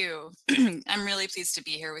 thank you. I'm really pleased to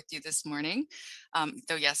be here with you this morning,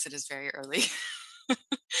 though yes, it is very early.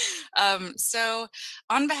 So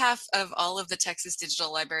on behalf of all of the Texas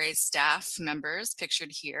Digital Library staff members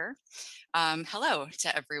pictured here, hello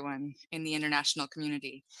to everyone in the international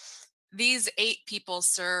community. These 8 people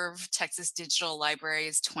serve Texas Digital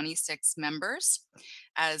Library's 26 members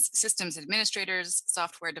as systems administrators,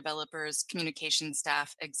 software developers, communication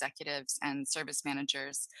staff, executives, and service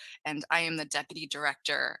managers. And I am the deputy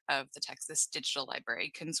director of the Texas Digital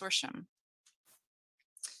Library Consortium.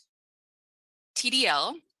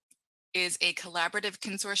 TDL is a collaborative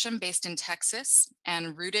consortium based in Texas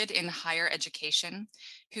and rooted in higher education,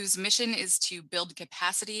 whose mission is to build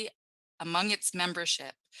capacity among its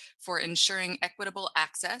membership for ensuring equitable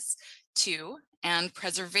access to and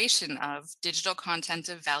preservation of digital content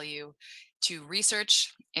of value to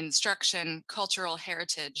research, instruction, cultural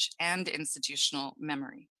heritage, and institutional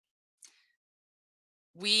memory.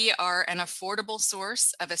 We are an affordable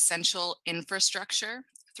source of essential infrastructure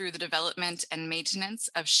through the development and maintenance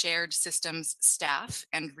of shared systems staff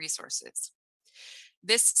and resources.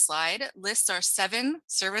 This slide lists our 7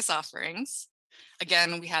 service offerings.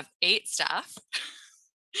 Again, we have 8 staff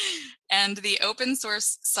and the open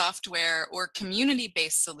source software or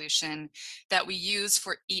community-based solution that we use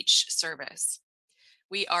for each service.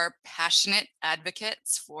 We are passionate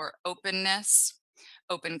advocates for openness,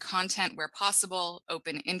 open content where possible,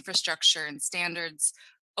 open infrastructure and standards,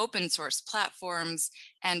 open source platforms,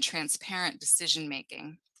 and transparent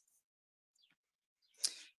decision-making.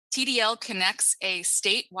 TDL connects a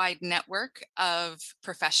statewide network of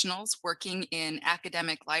professionals working in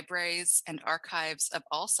academic libraries and archives of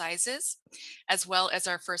all sizes, as well as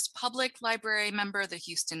our first public library member, the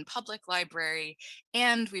Houston Public Library,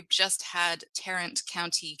 and we've just had Tarrant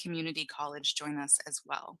County Community College join us as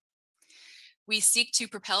well. We seek to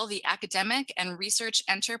propel the academic and research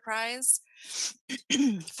enterprise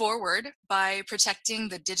forward by protecting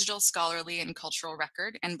the digital, scholarly, and cultural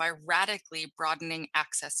record and by radically broadening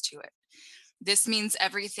access to it. This means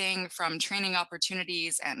everything from training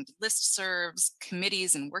opportunities and listservs,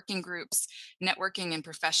 committees and working groups, networking and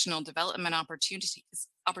professional development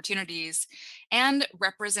opportunities, and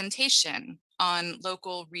representation on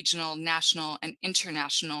local, regional, national, and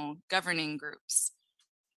international governing groups.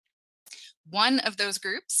 One of those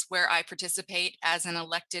groups where I participate as an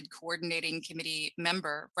elected coordinating committee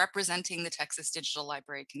member representing the Texas Digital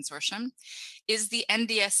Library Consortium is the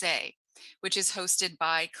NDSA, which is hosted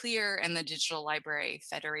by CLEAR and the Digital Library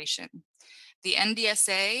Federation. The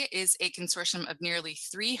NDSA is a consortium of nearly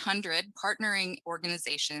 300 partnering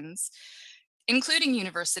organizations, including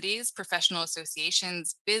universities, professional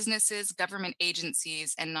associations, businesses, government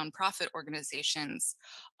agencies, and nonprofit organizations,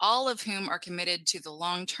 all of whom are committed to the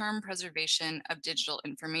long-term preservation of digital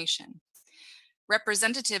information.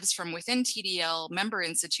 Representatives from within TDL member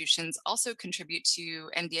institutions also contribute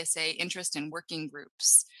to NDSA interest in working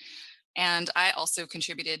groups. And I also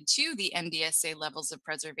contributed to the NDSA Levels of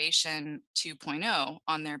Preservation 2.0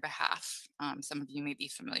 on their behalf. Some of you may be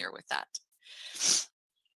familiar with that.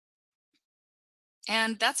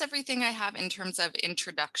 And that's everything I have in terms of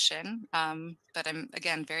introduction, but I'm,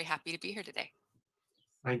 again, very happy to be here today.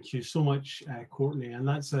 Thank you so much, Courtney. And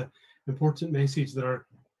that's an important message. There are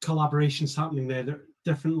collaborations happening there. There are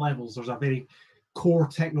different levels. There's a very core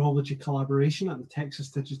technology collaboration at the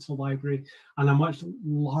Texas Digital Library and a much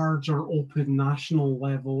larger open national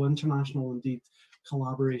level, international indeed,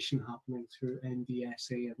 collaboration happening through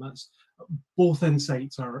NDSA. And that's both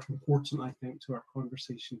insights are important, I think, to our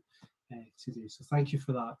conversation today. So thank you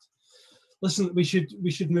for that. Listen, we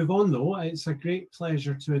should move on though. It's a great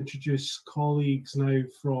pleasure to introduce colleagues now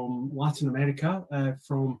from Latin America,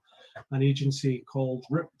 from an agency called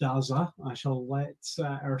RIPDAZA. I shall let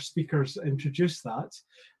our speakers introduce that.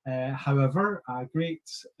 However, a great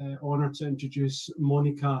honor to introduce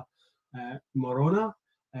Monica Morona,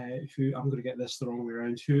 who, I'm going to get this the wrong way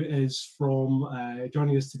around, who is from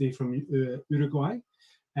joining us today from Uruguay.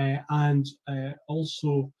 and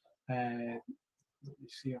also, let me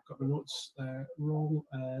see, I've got my notes wrong,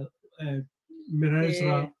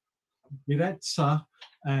 Miretza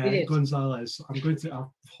Gonzalez. I'm going to,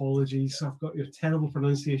 apologies, I've got your terrible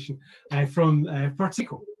pronunciation, from Puerto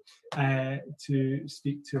Rico to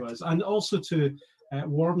speak to us, and also to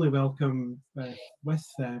warmly welcome with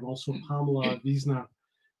them also Pamela Wiesner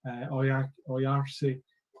Oyarse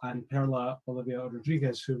and Perla Olivia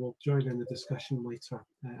Rodriguez, who will join in the discussion later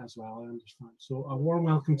as well, I understand. So a warm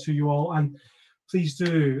welcome to you all, and please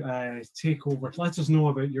do take over. Let us know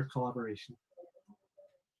about your collaboration.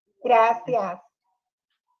 Gracias.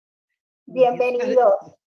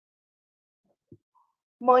 Bienvenidos.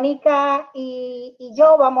 Mónica y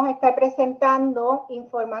yo vamos a estar presentando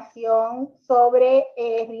información sobre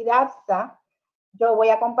RIDAPSA. Yo voy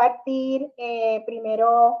a compartir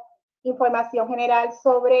primero información general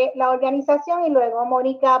sobre la organización y luego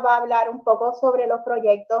Mónica va a hablar un poco sobre los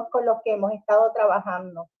proyectos con los que hemos estado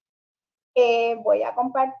trabajando. Voy a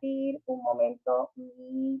compartir un momento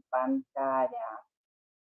mi pantalla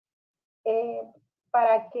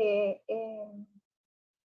para que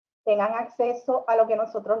tengan acceso a lo que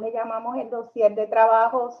nosotros le llamamos el dossier de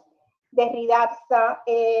trabajos de RIDAPSA.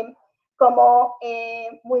 Como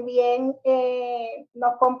muy bien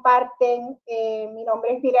nos comparten, mi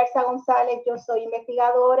nombre es Miretza González, yo soy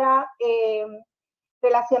investigadora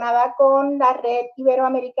relacionada con la Red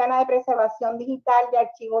Iberoamericana de Preservación Digital de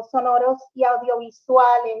Archivos Sonoros y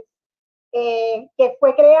Audiovisuales, que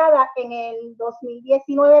fue creada en el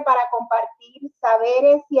 2019 para compartir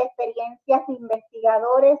saberes y experiencias de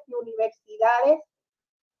investigadores de universidades,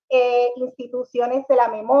 instituciones de la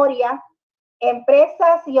memoria,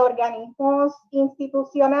 empresas y organismos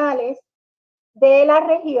institucionales de la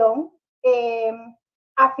región,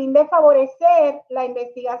 a fin de favorecer la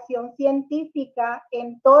investigación científica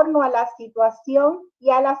en torno a la situación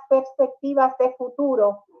y a las perspectivas de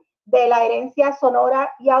futuro de la herencia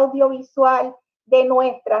sonora y audiovisual de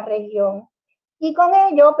nuestra región. Y con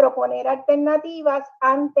ello proponer alternativas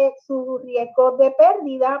ante sus riesgos de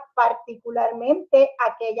pérdida, particularmente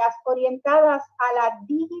aquellas orientadas a la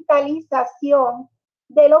digitalización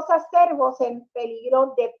de los acervos en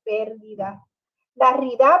peligro de pérdida. La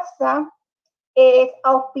RIDAPSA es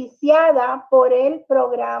auspiciada por el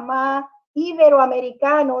Programa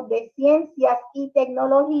Iberoamericano de Ciencias y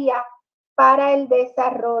Tecnología para el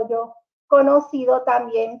Desarrollo, conocido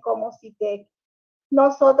también como CITEC.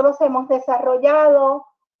 Nosotros hemos desarrollado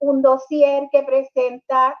un dossier que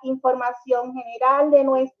presenta información general de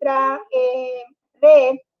nuestra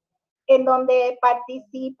red, en donde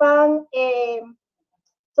participan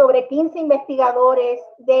sobre 15 investigadores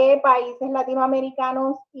de países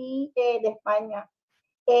latinoamericanos y de España.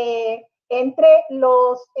 Entre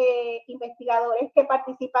los investigadores que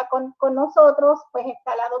participan con nosotros, pues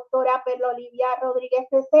está la doctora Perla Olivia Rodríguez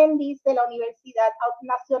de Sendis de la Universidad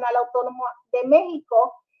Nacional Autónoma de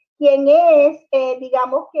México, quien es,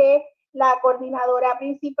 digamos que, la coordinadora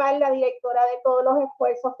principal, la directora de todos los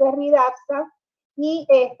esfuerzos de RIDAPSA, y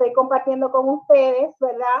estoy compartiendo con ustedes,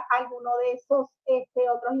 ¿verdad?, algunos de esos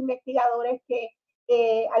otros investigadores que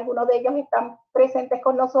algunos de ellos están presentes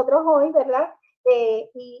con nosotros hoy, ¿verdad?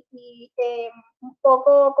 Un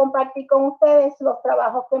poco compartir con ustedes los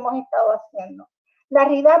trabajos que hemos estado haciendo. La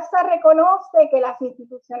RIDAPSA reconoce que las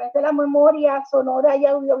instituciones de la memoria sonora y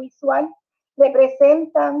audiovisual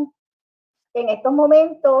representan en estos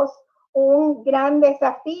momentos un gran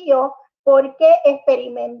desafío porque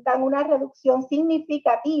experimentan una reducción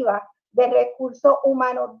significativa de recursos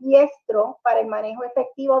humanos diestros para el manejo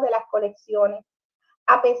efectivo de las colecciones.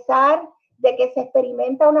 A pesar de que se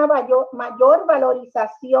experimenta una mayor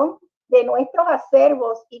valorización de nuestros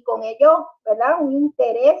acervos y con ello, ¿verdad?, un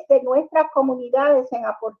interés de nuestras comunidades en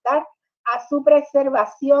aportar a su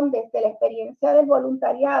preservación desde la experiencia del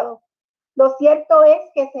voluntariado, lo cierto es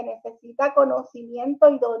que se necesita conocimiento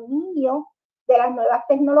y dominio de las nuevas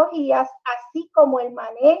tecnologías, así como el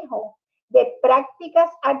manejo de prácticas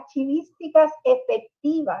archivísticas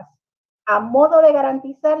efectivas a modo de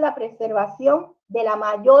garantizar la preservación de la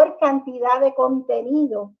mayor cantidad de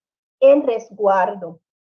contenido en resguardo.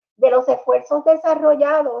 De los esfuerzos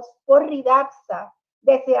desarrollados por RIDAPSA,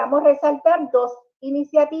 deseamos resaltar dos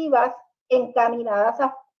iniciativas encaminadas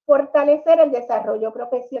a fortalecer el desarrollo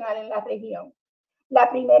profesional en la región. La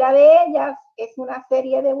primera de ellas es una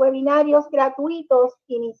serie de webinarios gratuitos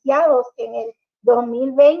iniciados en el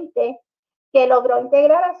 2020 que logró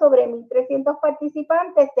integrar a sobre 1.300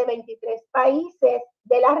 participantes de 23 países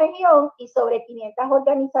de la región y sobre 500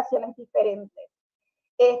 organizaciones diferentes.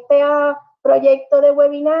 Este proyecto de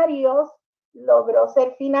webinarios logró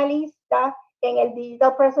ser finalista en el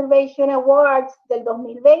Digital Preservation Awards del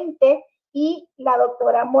 2020, y la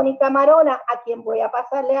doctora Mónica Marona, a quien voy a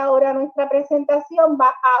pasarle ahora nuestra presentación, va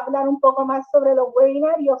a hablar un poco más sobre los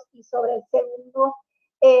webinarios y sobre el segundo,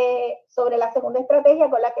 sobre la segunda estrategia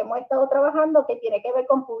con la que hemos estado trabajando, que tiene que ver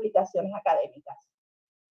con publicaciones académicas.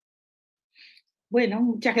 Bueno,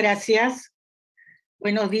 muchas gracias.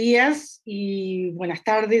 Buenos días y buenas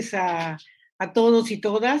tardes a todos y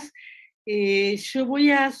todas. Yo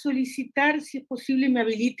voy a solicitar, si es posible, me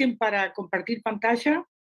habiliten para compartir pantalla.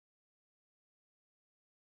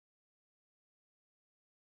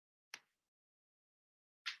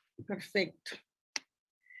 Perfecto.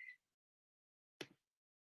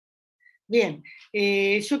 Bien,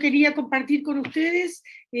 yo quería compartir con ustedes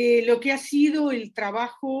lo que ha sido el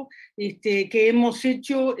trabajo que hemos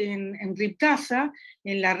hecho en RIPCASA,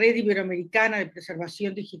 en la Red Iberoamericana de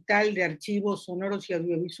Preservación Digital de Archivos Sonoros y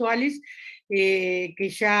Audiovisuales,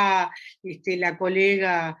 que ya la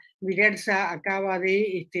colega Mirerza acaba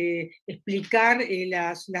de explicar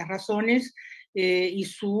las razones y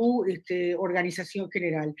su organización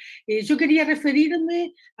general. Yo quería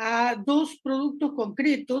referirme a dos productos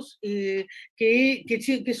concretos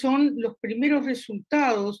que son los primeros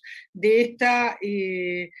resultados de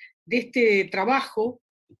este trabajo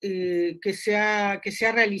que se ha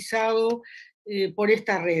realizado por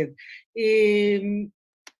esta red. El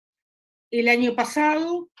año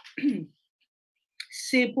pasado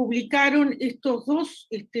se publicaron estos dos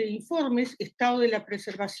informes, Estado de la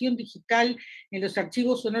Preservación Digital en los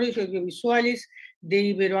Archivos Sonoros y Audiovisuales de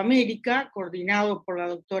Iberoamérica, coordinado por la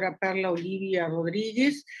doctora Perla Olivia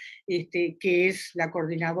Rodríguez, que es la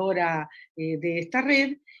coordinadora de esta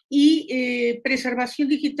red, y Preservación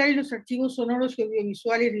Digital en los Archivos Sonoros y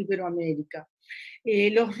Audiovisuales de Iberoamérica.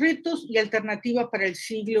 Los retos y alternativas para el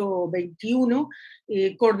siglo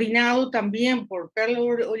XXI, coordinado también por Perla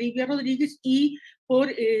Olivia Rodríguez y por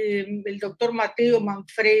el doctor Mateo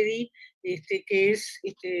Manfredi, que es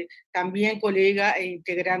también colega e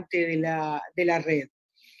integrante de la red.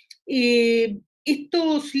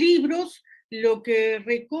 Estos libros lo que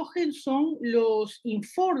recogen son los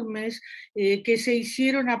informes que se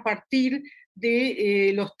hicieron a partir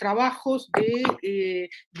de los trabajos de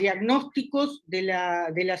diagnósticos de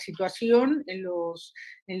la situación en los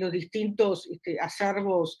distintos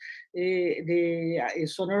acervos de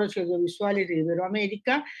sonoros y audiovisuales de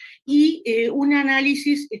Iberoamérica, y un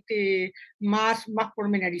análisis más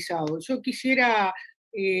pormenorizado. Yo quisiera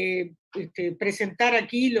presentar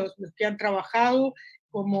aquí los que han trabajado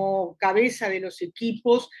como cabeza de los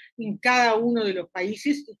equipos en cada uno de los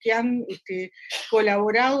países y que han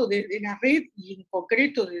colaborado desde la red y en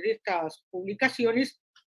concreto desde estas publicaciones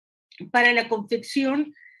para la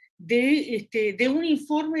confección de un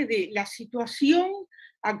informe de la situación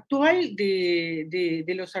actual de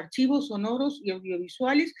los archivos sonoros y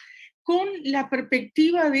audiovisuales, con la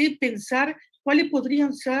perspectiva de pensar cuáles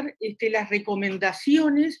podrían ser las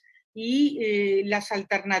recomendaciones y las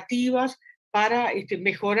alternativas para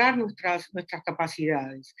mejorar nuestras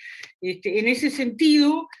capacidades. En ese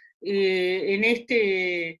sentido, en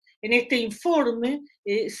este informe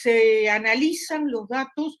se analizan los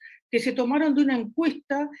datos que se tomaron de una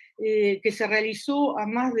encuesta que se realizó a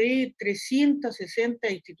más de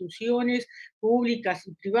 360 instituciones públicas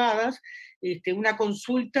y privadas, una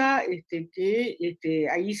consulta que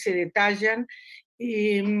ahí se detallan,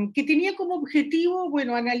 que tenía como objetivo,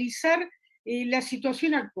 bueno, analizar la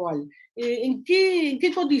situación actual. ¿En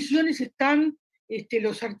qué condiciones están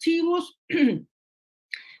los archivos?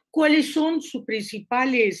 ¿Cuáles son sus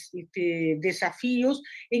principales desafíos?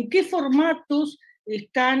 ¿En qué formatos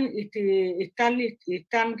están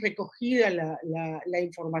recogida la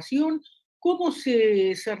información? ¿Cómo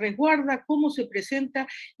se resguarda? ¿Cómo se presenta?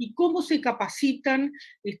 ¿Y cómo se capacitan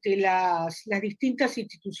las distintas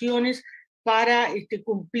instituciones para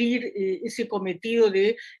cumplir ese cometido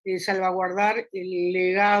de salvaguardar el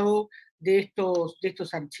legado de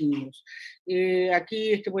estos archivos?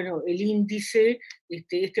 Aquí, bueno, el índice,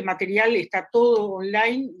 este material está todo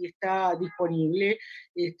online y está disponible.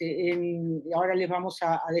 Ahora les vamos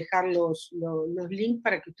a dejar los links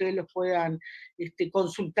para que ustedes los puedan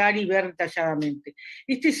consultar y ver detalladamente.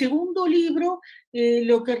 Este segundo libro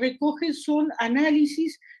lo que recoge son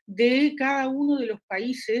análisis de cada uno de los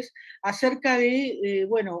países acerca de,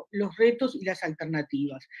 bueno, los retos y las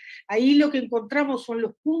alternativas. Ahí lo que encontramos son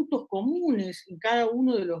los puntos comunes en cada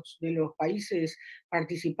uno de los países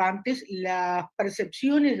participantes, las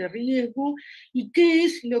percepciones de riesgo y qué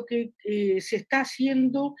es lo que se está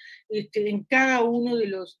haciendo en cada uno de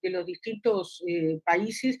los distintos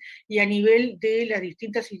países y a nivel de las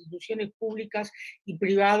distintas instituciones públicas y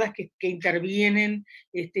privadas que intervienen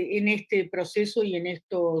en este proceso y en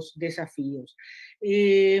estos desafíos.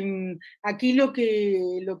 Aquí lo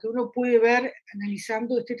que uno puede ver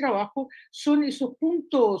analizando este trabajo son esos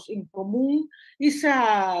puntos en común,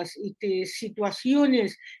 esas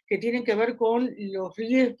situaciones que tienen que ver con los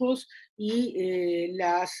riesgos y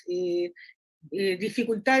las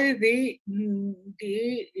dificultades de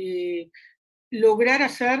lograr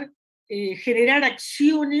generar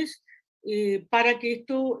acciones para que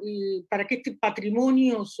este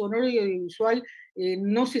patrimonio sonoro y audiovisual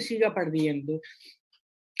no se siga perdiendo.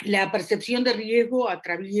 La percepción de riesgo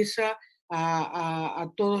atraviesa a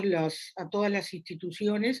todas las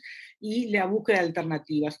instituciones y la búsqueda de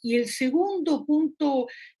alternativas. Y el segundo punto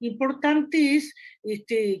importante es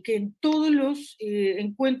que en todos los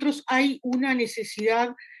encuentros hay una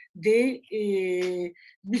necesidad de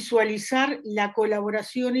visualizar la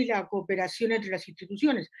colaboración y la cooperación entre las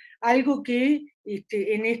instituciones, algo que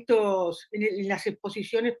en las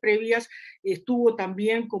exposiciones previas estuvo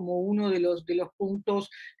también como uno de los puntos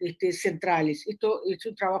centrales. Esto es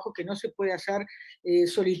un trabajo que no se puede hacer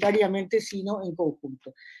solitariamente, sino en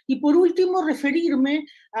conjunto. Y por último, referirme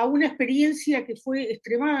a una experiencia que fue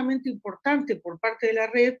extremadamente importante por parte de la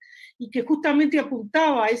red y que justamente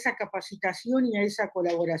apuntaba a esa capacitación y a esa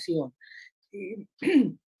colaboración.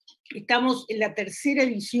 Estamos en la tercera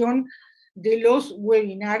edición de los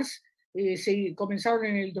webinars. Se comenzaron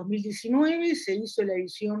en el 2019, se hizo la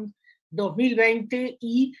edición 2020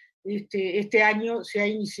 y este año se ha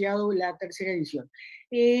iniciado la tercera edición.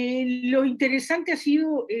 Lo interesante ha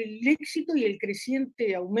sido el éxito y el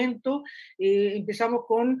creciente aumento. Empezamos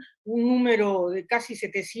con un número de casi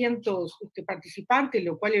 700 participantes,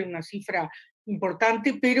 lo cual era una cifra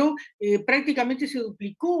importante, pero prácticamente se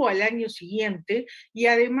duplicó al año siguiente y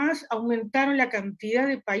además aumentaron la cantidad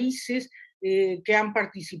de países que han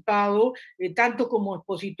participado, tanto como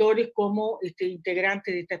expositores como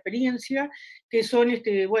integrantes de esta experiencia, que son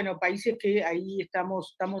países que ahí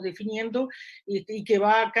estamos definiendo y que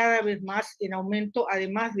va cada vez más en aumento,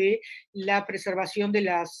 además de la preservación de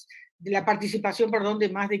la participación, de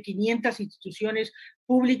más de 500 instituciones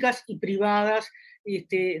públicas y privadas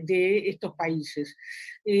de estos países.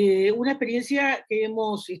 Una experiencia que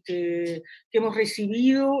hemos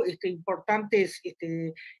recibido importantes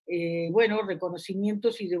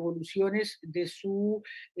reconocimientos y devoluciones de su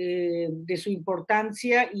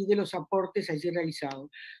importancia y de los aportes allí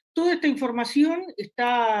realizados. Toda esta información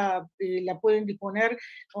la pueden disponer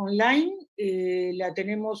online. La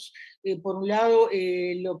tenemos, por un lado,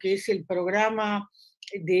 lo que es el programa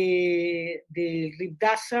de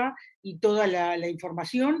RIPDASA y toda la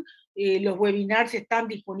información. Los webinars están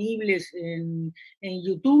disponibles en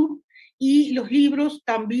YouTube y los libros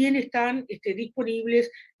también están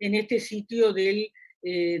disponibles en este sitio del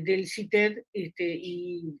CITED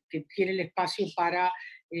y que tiene el espacio para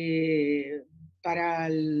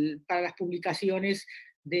las publicaciones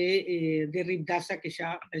de RIPDASA que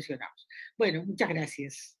ya mencionamos. Bueno, muchas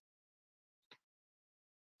gracias.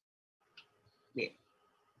 Bien.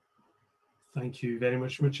 Thank you very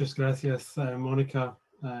much. Muchas gracias, Monica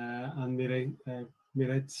and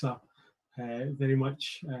Miretsa. Very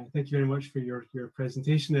much. Thank you very much for your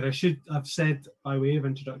presentation there. I should have said by way of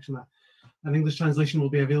introduction, an English translation will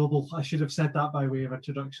be available. I should have said that by way of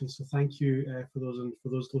introduction. So thank you for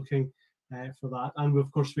those looking for that. And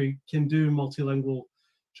of course, we can do multilingual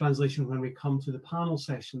translation when we come to the panel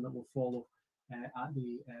session that will follow at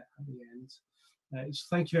the end. So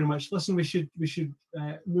thank you very much. Listen, we should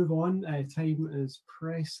move on. Time is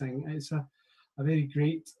pressing. It's a very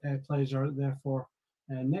great pleasure. Therefore,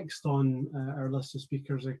 next on our list of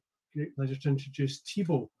speakers, a great pleasure to introduce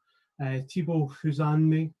Thibaut. Thibaut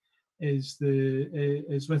Huzanmi is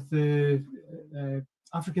with the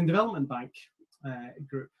African Development Bank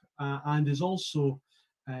group and is also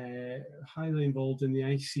highly involved in the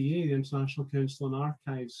ICA, the International Council on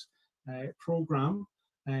Archives program.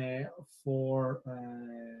 For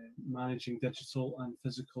managing digital and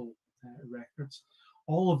physical records.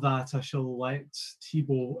 All of that I shall let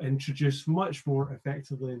Thibaut introduce much more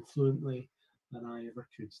effectively and fluently than I ever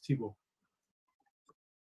could. Thibaut.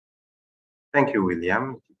 Thank you,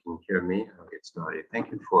 William. If you can hear me, I'll get started.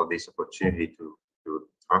 Thank you for this opportunity to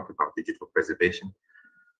talk about digital preservation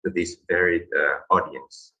to this varied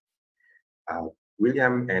audience.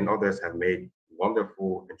 William and others have made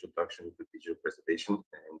wonderful introduction to digital preservation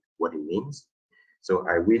and what it means. So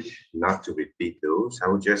I wish not to repeat those. I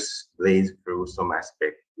will just blaze through some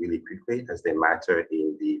aspects really quickly as they matter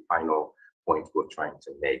in the final point we're trying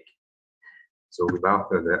to make. So without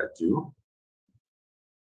further ado,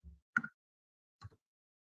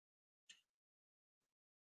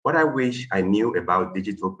 what I wish I knew about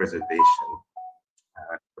digital preservation,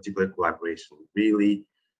 particular collaboration, really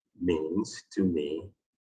means to me,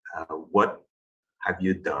 what have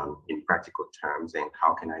you done in practical terms and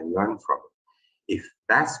how can I learn from it? If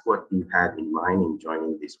that's what you had in mind in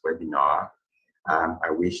joining this webinar, I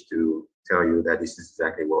wish to tell you that this is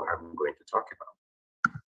exactly what I'm going to talk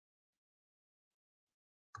about.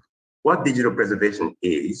 What digital preservation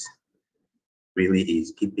is, really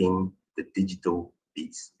is keeping the digital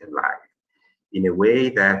bits alive in a way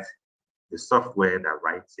that the software that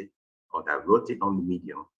writes it or that wrote it on the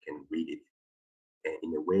medium can read it, and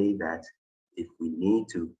in a way that if we need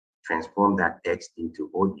to transform that text into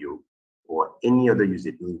audio or any other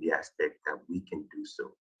usability aspect, that we can do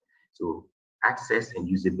so. So access and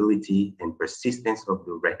usability and persistence of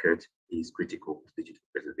the record is critical to digital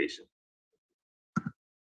preservation.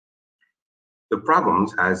 The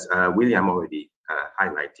problems, as William already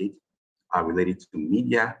highlighted, are related to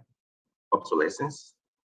media obsolescence,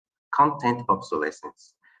 content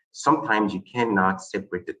obsolescence. Sometimes you cannot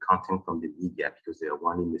separate the content from the media because they are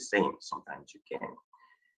one and the same. Sometimes you can.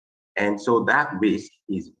 And so that risk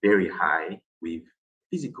is very high with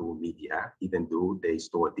physical media, even though they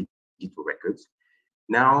store digital records.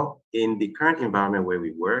 Now, in the current environment where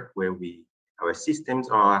we work, where our systems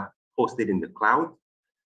are hosted in the cloud,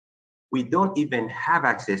 we don't even have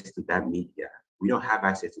access to that media. We don't have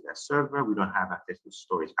access to that server. We don't have access to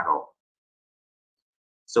storage at all.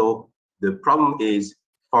 So the problem is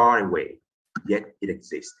far away, yet it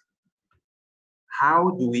exists.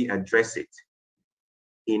 How do we address it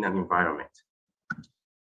in an environment?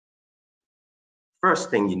 First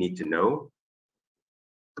thing you need to know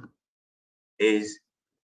is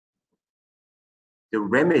the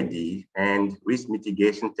remedy and risk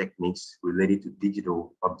mitigation techniques related to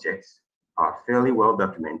digital objects are fairly well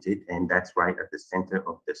documented, and that's right at the center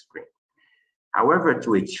of the screen. However,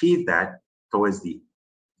 to achieve that,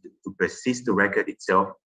 to persist the record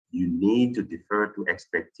itself, you need to defer to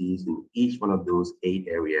expertise in each one of those 8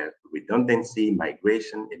 areas: redundancy,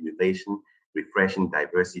 migration, emulation, refreshing,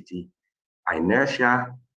 diversity,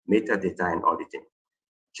 inertia, metadata, and auditing.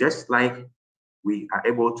 Just like we are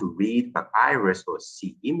able to read papyrus or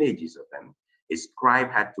see images of them, a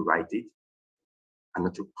scribe had to write it, an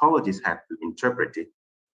anthropologist had to interpret it,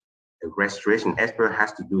 a restoration expert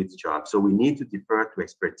has to do its job. So we need to defer to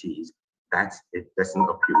expertise. That's a lesson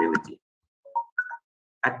of humility.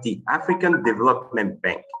 At the African Development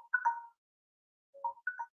Bank,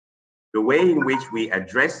 the way in which we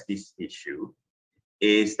address this issue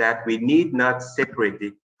is that we need not separate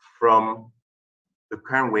it from the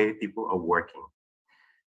current way people are working.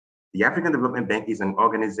 The African Development Bank is an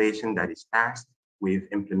organization that is tasked with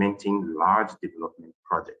implementing large development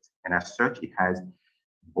projects. And as such, it has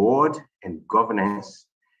board and governance,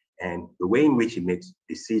 and the way in which it makes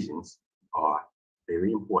decisions are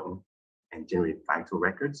very important and generate vital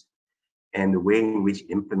records. And the way in which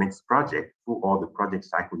it implements projects through all the project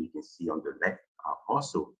cycle you can see on the left are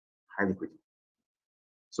also highly critical.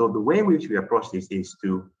 So the way in which we approach this is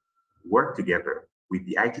to work together with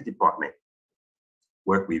the IT department,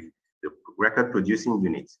 work with the record producing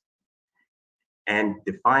units, and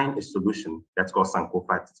define a solution that's called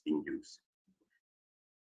Sankofa that's being used.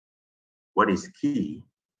 What is key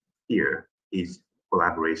here is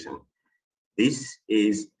collaboration. This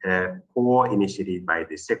is a core initiative by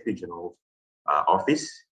the Secretary General's office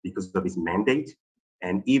because of his mandate.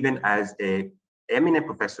 And even as an eminent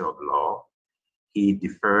professor of law, he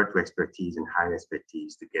deferred to expertise and higher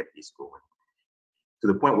expertise to get this going. To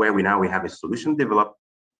the point where we have a solution developed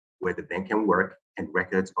where the bank can work and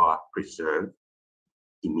records are preserved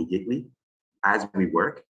immediately as we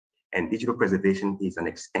work. And digital preservation is an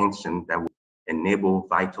extension that will enable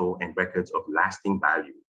vital and records of lasting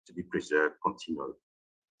value to be preserved continually.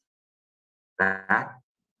 That,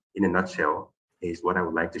 in a nutshell, is what I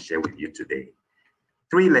would like to share with you today.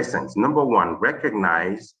 3 lessons. Number 1,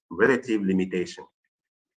 recognize relative limitation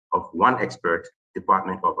of one expert,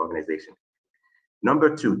 department, or organization.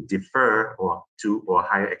 Number 2, defer to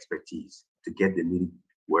higher expertise to get the needed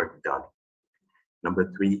work done.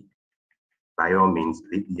 Number 3, by all means,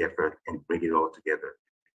 lead the effort and bring it all together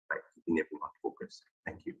by keeping everyone focused.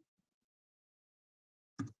 Thank you.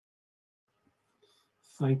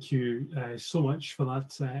 Thank you so much for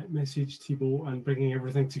that message, Thibaut, and bringing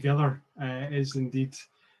everything together is indeed,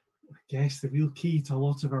 I guess, the real key to a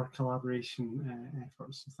lot of our collaboration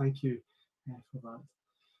efforts. So thank you for that.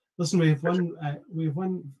 Listen, we have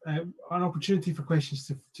an opportunity for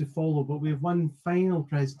questions to follow, but we have one final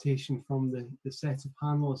presentation from the set of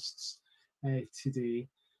panelists today,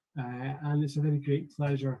 and it's a very great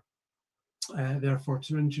pleasure, therefore,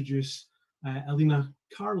 to introduce Alina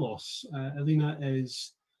Carlos. Alina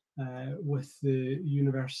is with the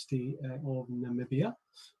University of Namibia,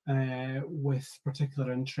 with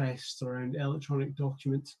particular interests around electronic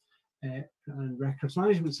document and records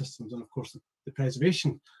management systems, and of course the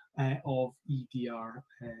preservation of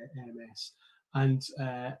EDRMS. And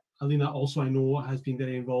Alina also, I know, has been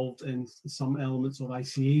very involved in some elements of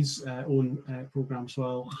ICA's own programme, so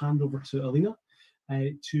I'll hand over to Alina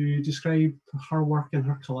to describe her work and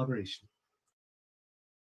her collaboration.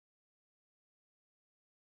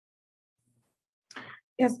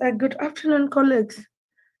 Yes, good afternoon, colleagues.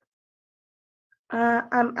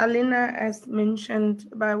 I'm Alina, as mentioned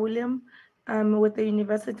by William. I'm with the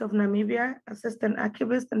University of Namibia, assistant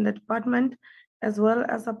archivist in the department, as well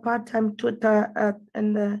as a part-time tutor at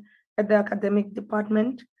the academic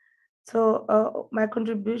department. So my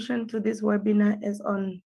contribution to this webinar is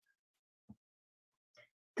on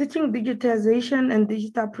teaching digitization and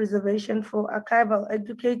digital preservation for archival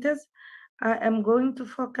educators. I am going to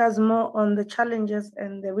focus more on the challenges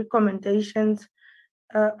and the recommendations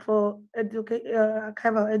for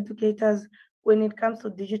archival educators when it comes to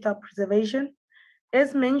digital preservation.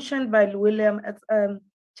 As mentioned by William, it's a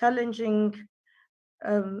challenging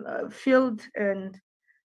field, and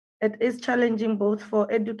it is challenging both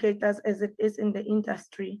for educators as it is in the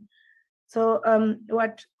industry. So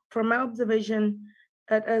from my observation,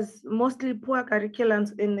 it is mostly poor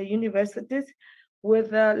curriculums in the universities,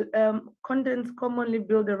 with contents commonly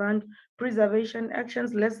built around preservation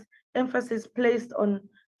actions, less emphasis placed on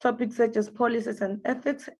topics such as policies and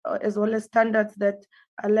ethics, as well as standards that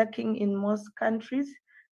are lacking in most countries,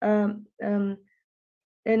 and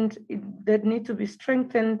that need to be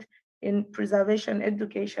strengthened in preservation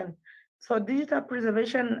education. So digital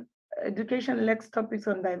preservation education lacks topics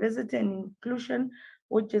on diversity and inclusion,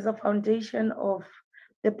 which is a foundation of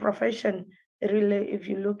the profession, really, if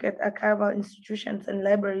you look at archival institutions and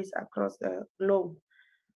libraries across the globe.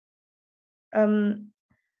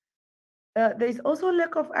 There is also a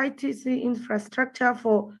lack of ITC infrastructure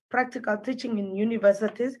for practical teaching in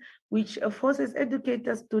universities, which forces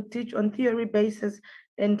educators to teach on theory basis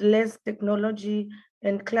and less technology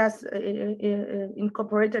and class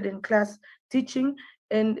incorporated in class teaching.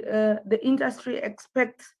 And the industry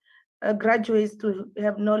expects graduates to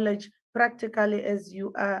have knowledge practically, as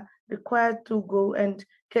you are required to go and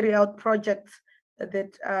carry out projects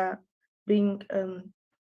that are being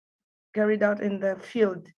carried out in the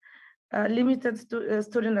field. Limited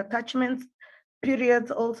student attachments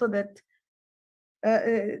periods also that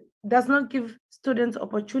does not give students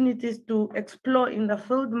opportunities to explore in the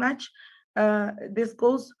field much. This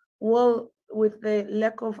goes well with the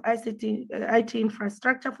lack of IT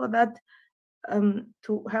infrastructure for that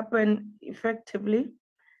to happen effectively.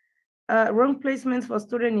 Wrong placements for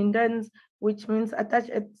student interns, which means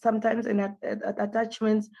sometimes in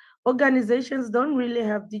attachments, organizations don't really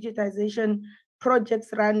have digitization projects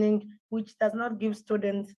running, which does not give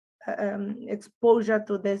students exposure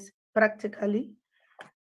to this practically.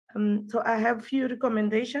 So I have few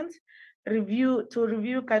recommendations. Review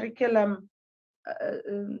curriculums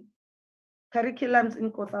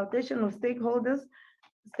in consultation with stakeholders.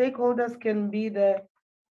 Stakeholders can be the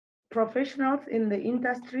professionals in the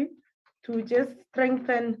industry to just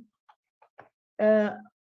strengthen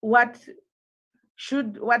what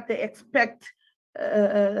they expect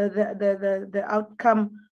the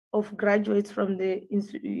outcome of graduates from the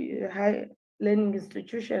high learning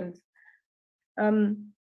institutions.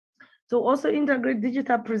 So also integrate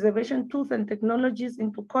digital preservation tools and technologies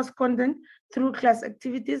into course content through class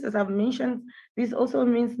activities, as I've mentioned. This also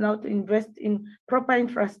means now to invest in proper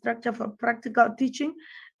infrastructure for practical teaching.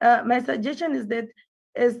 My suggestion is that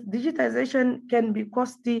as digitization can be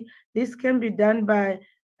costly, this can be done by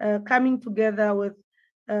coming together with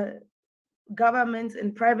governments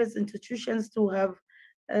and private institutions to have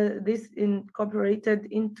this incorporated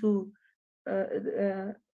into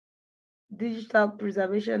digital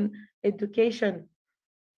preservation education.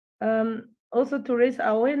 Also to raise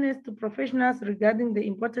awareness to professionals regarding the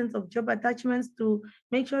importance of job attachments, to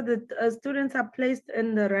make sure that students are placed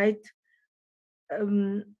in the right,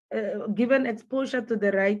 given exposure to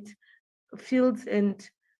the right fields and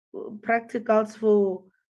practicals for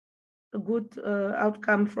a good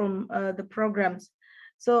outcome from the programs.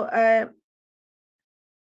 So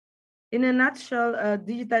in a nutshell,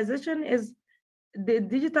 digitization is, the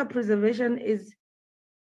digital preservation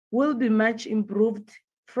will be much improved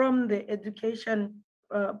from the education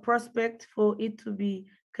prospect for it to be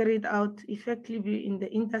carried out effectively in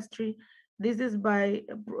the industry. This is by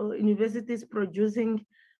universities producing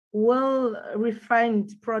well-refined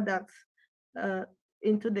products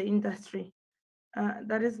into the industry.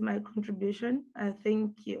 That is my contribution.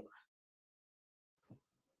 Thank you.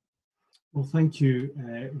 Well, thank you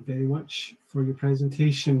very much for your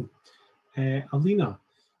presentation, Alina.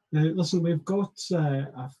 Now, listen, we've got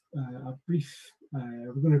a brief,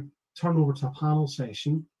 we're going to turn over to a panel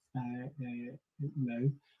session now.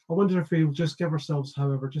 I wonder if we'll just give ourselves,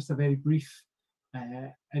 however, just a very brief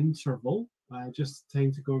interval, just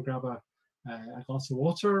time to go and grab a glass of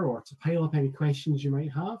water or to pile up any questions you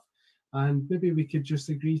might have. And maybe we could just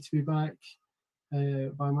agree to be back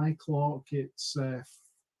by my clock. It's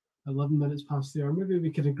 11 minutes past the hour. Maybe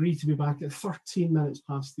we could agree to be back at 13 minutes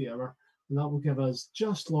past the hour, and that will give us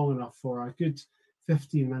just long enough for a good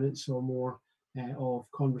 15 minutes or more of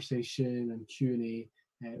conversation and Q&A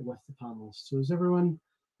with the panelists. So is everyone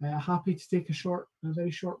happy to take a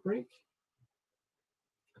very short break?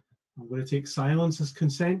 I'm going to take silence as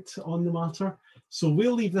consent on the matter. So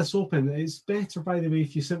we'll leave this open. It's better, by the way,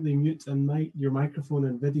 if you simply mute and your microphone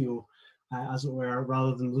and video, as it were,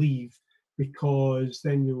 rather than leave, because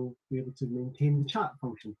then you'll be able to maintain the chat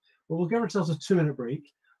function. But we'll give ourselves a 2-minute break.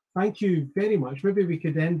 Thank you very much. Maybe we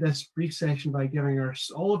could end this brief session by giving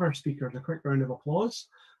all of our speakers a quick round of applause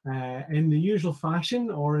in the usual fashion,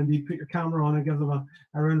 or indeed put your camera on and give them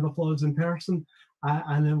a round of applause in person.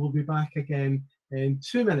 And then we'll be back again in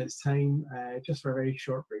 2 minutes' time, just for a very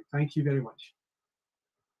short break. Thank you very much.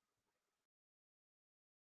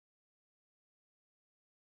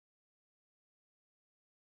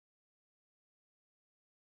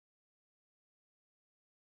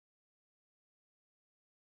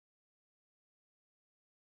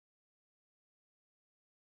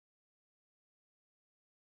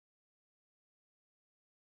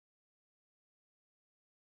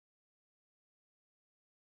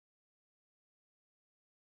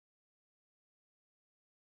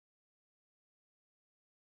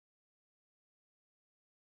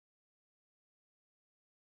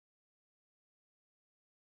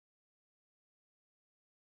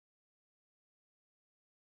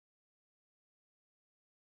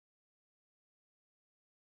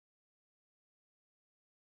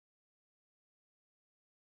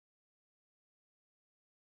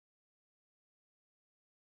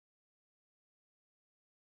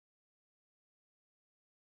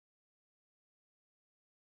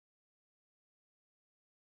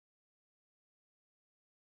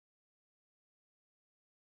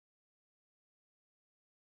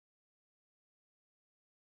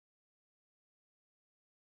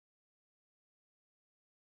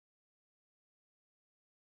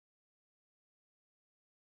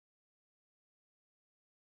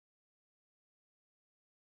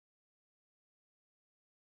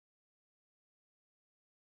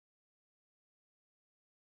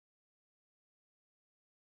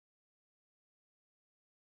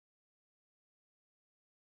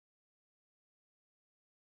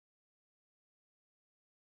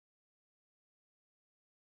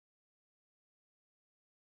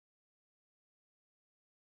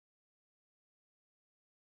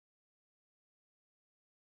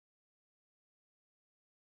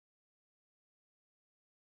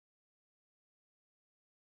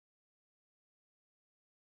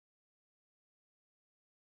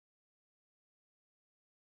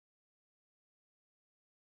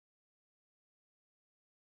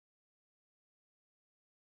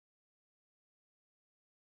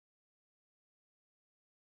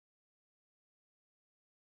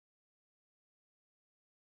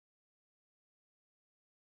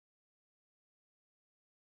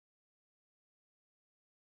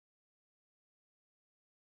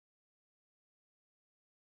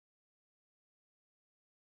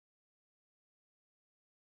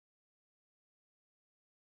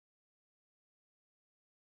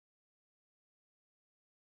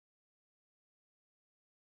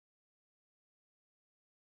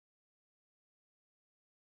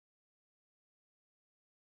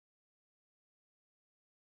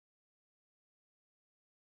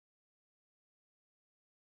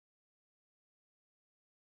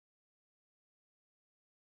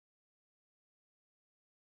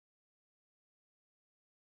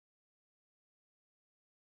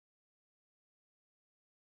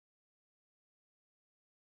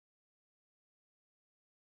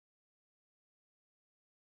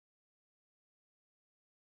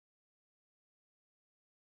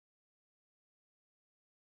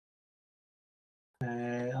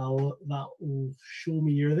 That will show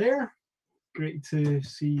me you're there. Great to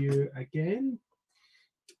see you again.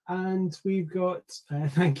 And we've got,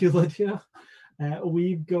 thank you, Lydia.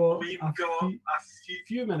 We've got a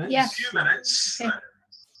few minutes. Yeah. Few minutes. Okay.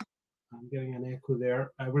 I'm getting an echo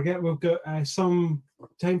there. We've got some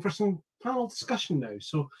time for some panel discussion now.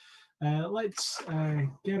 So let's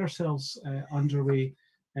get ourselves underway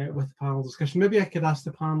with the panel discussion. Maybe I could ask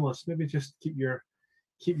the panelists, maybe just keep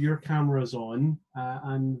your cameras on,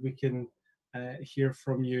 and we can hear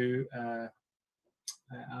from you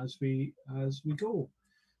as we go.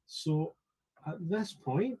 So at this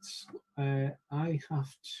point, I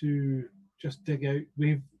have to just dig out.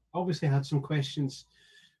 We've obviously had some questions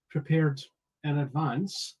prepared in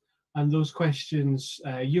advance, and those questions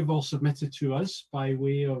you've all submitted to us by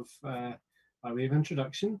way of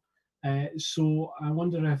introduction. So I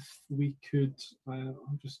wonder if we could. I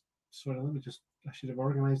should have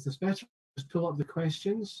organised this better. Just pull up the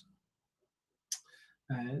questions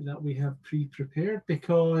that we have pre-prepared,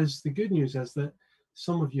 because the good news is that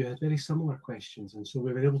some of you had very similar questions, and so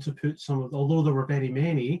we were able to put some of, although there were very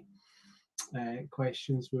many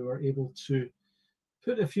questions, we were able to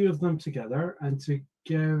put a few of them together and to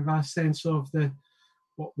give a sense of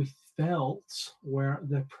what we felt were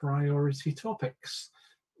the priority topics.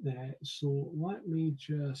 So let me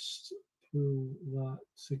just pull that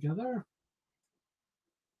together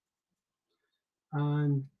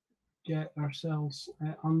and get ourselves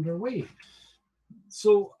underway.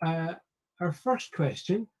 So our first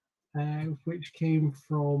question, which came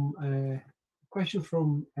from a question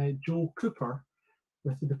from Joe Cooper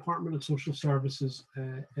with the Department of Social Services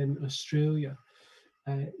in Australia.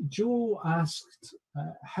 Joe asked,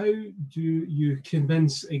 how do you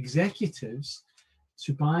convince executives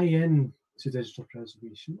to buy in to digital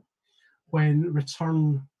preservation when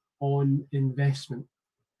return on investment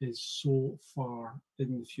is so far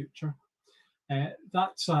in the future?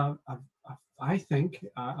 That's, I think,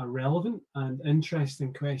 a relevant and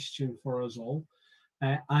interesting question for us all.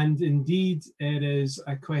 And indeed, it is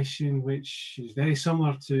a question which is very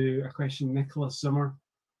similar to a question Nicholas Zimmer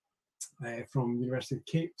from the University of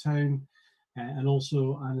Cape Town, and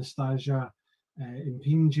also Anastasia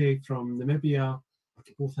Mpinje from Namibia,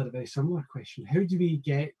 both had a very similar question. How do we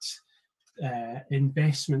get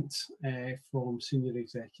investment from senior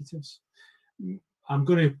executives? I'm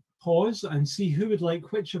going to pause and see who would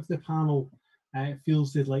like, which of the panel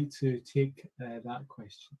feels they'd like to take that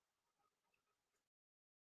question.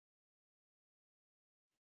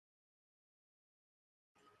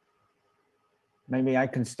 Maybe I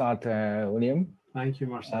can start, William. Thank you,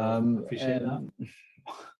 Marcel. Appreciate that.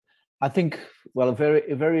 I think, well, a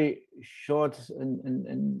very short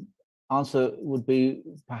and answer would be,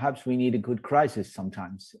 perhaps we need a good crisis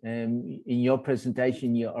sometimes. In your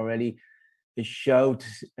presentation, you already showed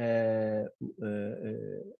an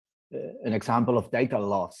example of data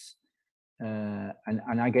loss,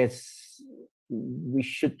 and I guess we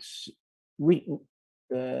should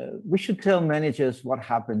tell managers what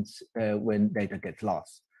happens when data gets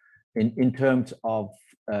lost, in terms of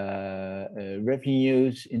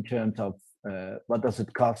revenues, in terms of what does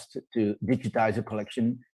it cost to digitize a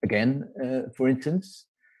collection again, for instance,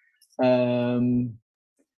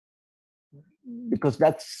 because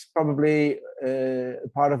that's probably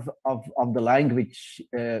part of the language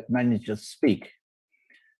managers speak.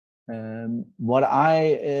 What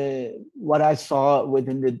I saw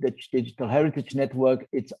within the Dutch Digital Heritage Network,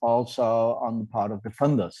 it's also on the part of the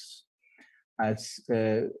funders, as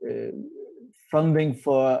funding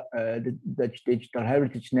for the Dutch Digital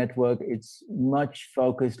Heritage Network, it's much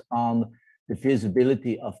focused on the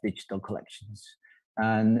visibility of digital collections,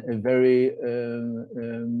 and very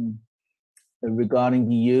regarding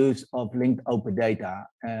the use of linked open data,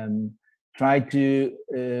 and try to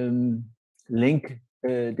link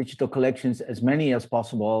digital collections as many as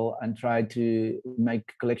possible, and try to make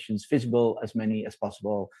collections visible as many as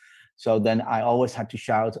possible. So then I always had to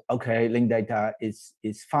shout, okay, linked data is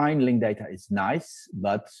fine, linked data is nice,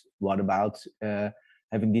 but what about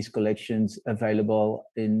having these collections available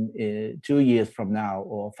in 2 years from now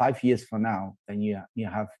or 5 years from now? Then you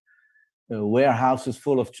have warehouses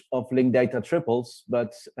full of linked data triples,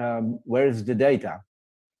 but where is the data?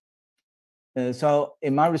 So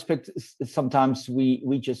in my respect, sometimes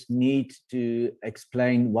we just need to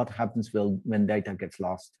explain what happens when data gets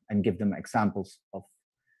lost, and give them examples of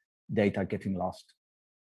data getting lost.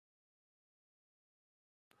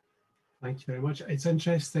 Thank you very much. It's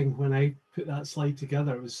interesting, when I put that slide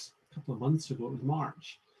together, it was a couple of months ago, it was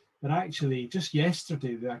March, but actually just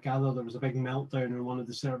yesterday, I gather there was a big meltdown on one of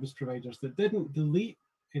the service providers that didn't delete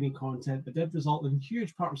any content, but did result in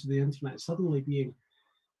huge parts of the internet suddenly being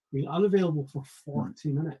unavailable for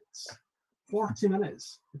 40 minutes. 40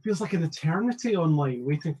 minutes. It feels like an eternity online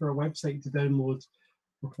waiting for a website to download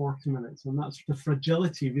for 40 minutes. And that's the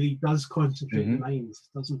fragility really does concentrate the mind,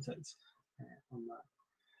 doesn't it? On that.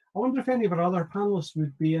 I wonder if any of our other panelists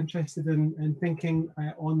would be interested in thinking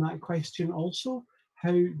on that question also.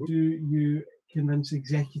 How do you convince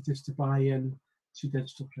executives to buy in to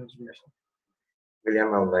digital preservation?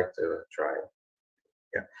 William, I would like to try.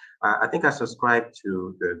 Yeah, I think I subscribe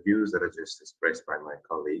to the views that are just expressed by my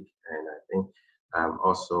colleague, and I think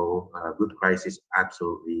also good crisis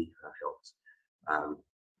absolutely helps.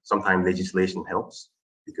 Sometimes legislation helps,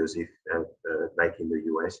 because if, like in the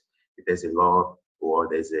US, if there's a law or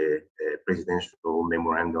there's a presidential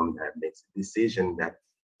memorandum that makes a decision that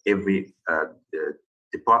every the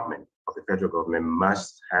department of the federal government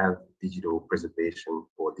must have digital preservation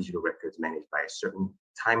or digital records managed by a certain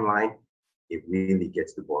timeline, it really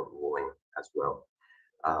gets the ball rolling as well.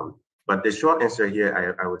 But the short answer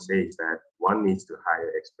here, I would say, is that one needs to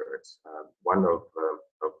hire experts. One of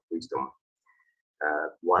wisdom,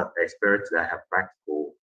 one experts that have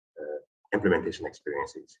practical implementation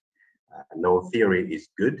experiences. No theory is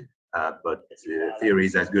good, but the theory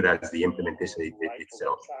is as good as the implementation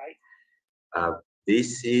itself.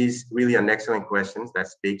 This is really an excellent question that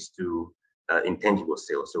speaks to intangible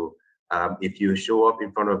sales. So if you show up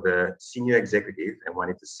in front of the senior executive and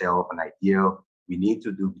wanted to sell an idea, we need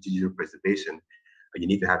to do digital preservation, you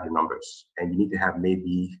need to have your numbers, and you need to have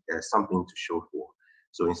maybe something to show for.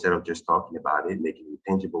 So instead of just talking about it, making it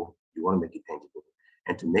tangible, you want to make it tangible.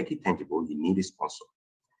 And to make it tangible, you need a sponsor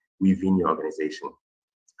within your organization.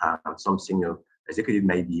 Some senior executive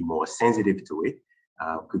may be more sensitive to it,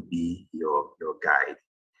 could be your guide.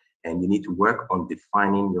 And you need to work on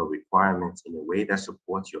defining your requirements in a way that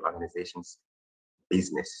supports your organization's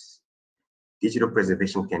business. Digital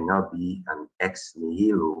preservation cannot be an ex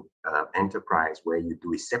nihilo enterprise where you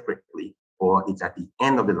do it separately, or it's at the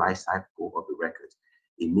end of the life cycle of the records.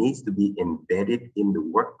 It needs to be embedded in the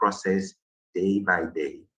work process day by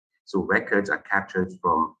day. So records are captured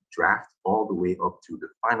from draft all the way up to the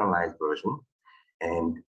finalized version,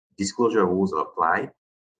 and disclosure rules are applied,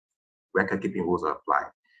 record keeping rules are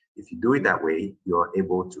applied. If you do it that way, you're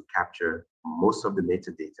able to capture most of the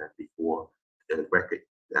metadata before the record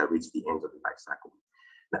reaches the end of the life cycle.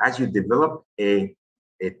 Now, as you develop a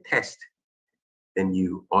test, then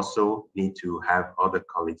you also need to have other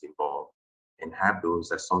colleagues involved and have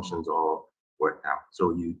those assumptions all worked out.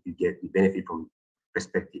 So you benefit from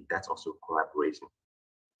perspective. That's also collaboration.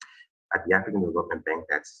 At the African Development Bank,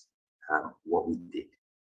 that's what we did.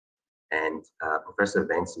 And Professor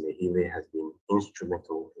Vance Mehile has been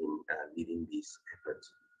instrumental in leading these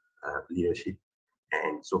efforts, leadership.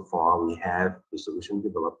 And so far, we have the solution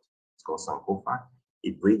developed. It's called Sankofa.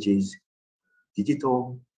 It bridges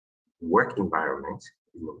digital work environment,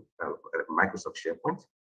 Microsoft SharePoint,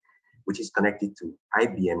 which is connected to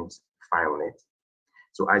IBM's FileNet.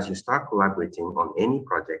 So as you start collaborating on any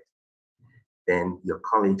project, then your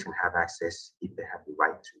colleagues can have access if they have the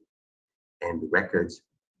right to. And the records,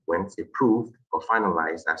 when it's approved or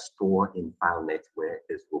finalized, are stored in FileNet where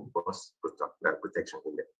there's robust protection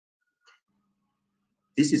in it.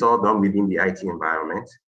 This is all done within the IT environment,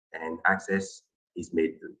 and access is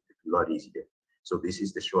made a lot easier. So this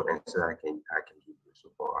is the short answer I can give you so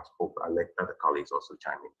far. I hope I'll let other colleagues also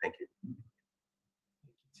chime in. Thank you.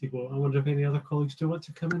 Thibault, I wonder if any other colleagues do want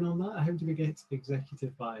to come in on that. How do we get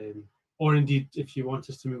executive buy-in? Or indeed, if you want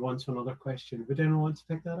us to move on to another question, would anyone want to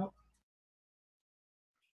pick that up?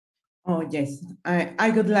 Oh, yes. I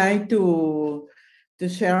would like to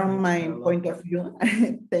share my point of view.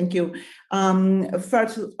 Thank you.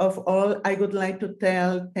 First of all, I would like to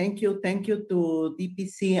tell thank you to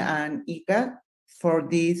DPC and ICA for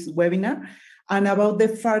this webinar. And about the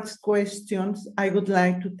first questions, I would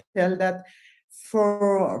like to tell that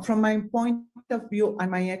from my point of view and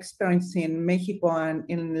my experience in Mexico and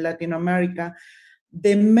in Latin America,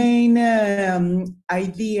 the main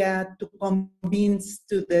idea to convince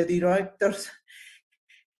to the directors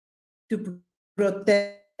to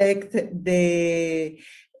protect the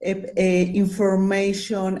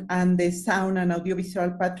information and the sound and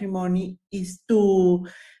audiovisual patrimony is to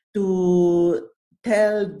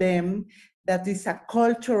tell them that it's a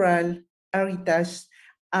cultural heritage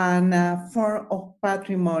and a form of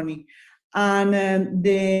patrimony. And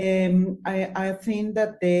I think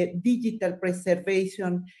that the digital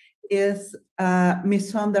preservation is a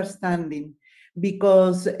misunderstanding,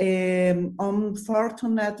 because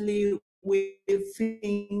unfortunately we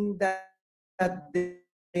think that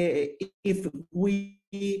if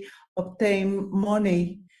we obtain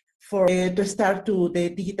money for to start to the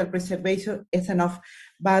digital preservation is enough.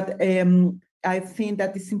 But I think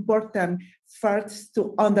that it's important first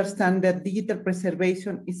to understand that digital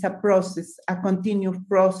preservation is a process, a continuous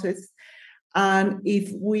process. And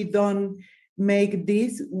if we don't make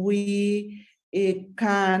this, we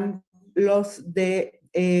can lose the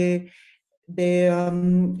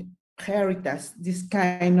heritage, this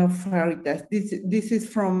kind of heritage. This is,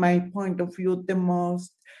 from my point of view, the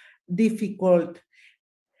most difficult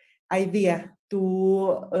idea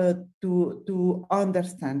to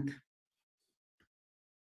understand.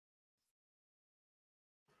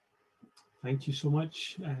 Thank you so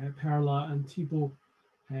much, Perla and Thibault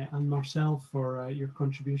and Marcel, for your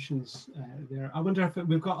contributions there. I wonder if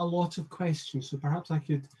we've got a lot of questions, so perhaps I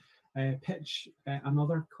could pitch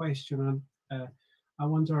another question. And I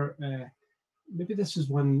wonder, maybe this is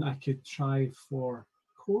one I could try for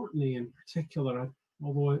Courtney in particular,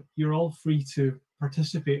 although you're all free to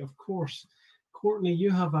participate, of course. Courtney, you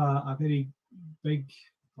have a very big,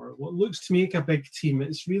 or what looks to me like a big team.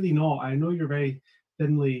 It's really not. I know you're very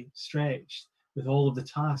thinly stretched with all of the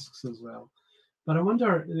tasks as well. But I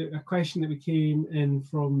wonder, a question that came in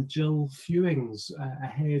from Jill Fewings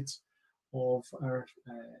ahead of our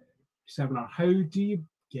seminar: how do you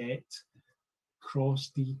get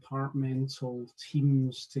cross-departmental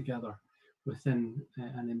teams together within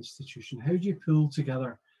an institution? How do you pull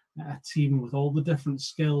together a team with all the different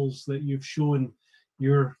skills that you've shown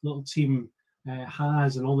your little team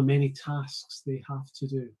has, and all the many tasks they have to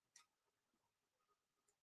do?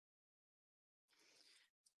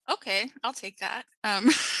 Okay, I'll take that.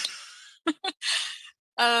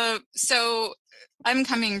 So I'm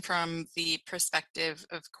coming from the perspective,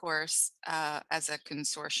 of course, as a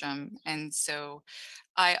consortium. And so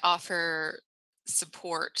I offer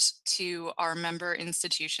support to our member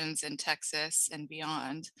institutions in Texas and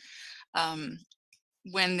beyond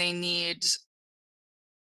when they need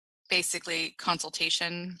basically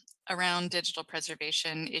consultation around digital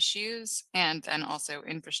preservation issues, and then also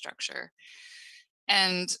infrastructure.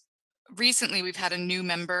 And recently we've had a new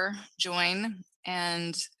member join,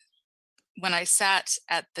 and when I sat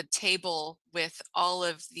at the table with all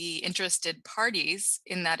of the interested parties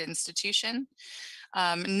in that institution,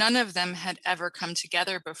 none of them had ever come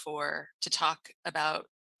together before to talk about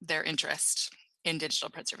their interest in digital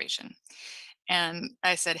preservation. And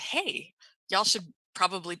I said, hey, y'all should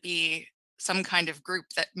probably be some kind of group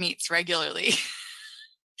that meets regularly.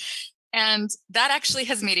 And that actually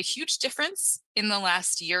has made a huge difference in the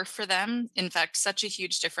last year for them. In fact, such a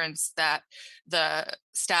huge difference that the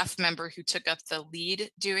staff member who took up the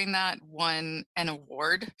lead doing that won an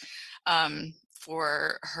award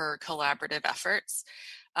for her collaborative efforts.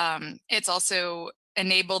 It's also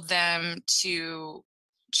enabled them to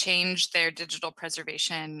change their digital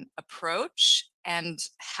preservation approach and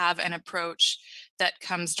have an approach that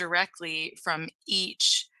comes directly from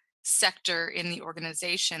each sector in the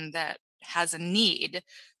organization that has a need.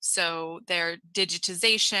 So their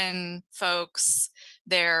digitization folks,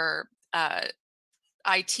 their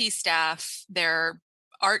IT staff, their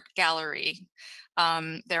art gallery,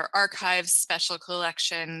 their archives, special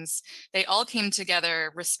collections, they all came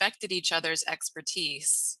together, respected each other's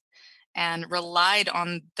expertise, and relied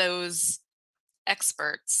on those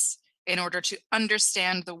experts in order to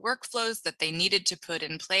understand the workflows that they needed to put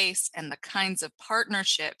in place and the kinds of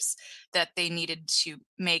partnerships that they needed to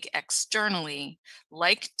make externally,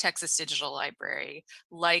 like Texas Digital Library,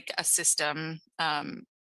 like a system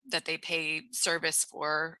that they pay service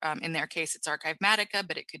for. In their case, it's Archivematica,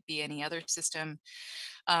 but it could be any other system.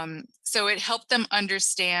 So it helped them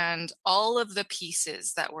understand all of the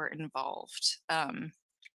pieces that were involved.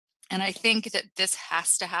 And I think that this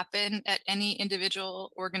has to happen at any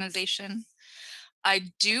individual organization.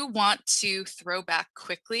 I do want to throw back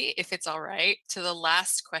quickly, if it's all right, to the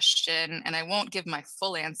last question, and I won't give my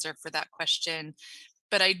full answer for that question,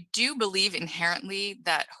 but I do believe inherently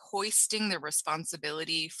that hoisting the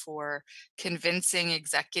responsibility for convincing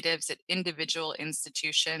executives at individual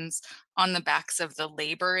institutions on the backs of the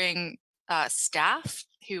laboring staff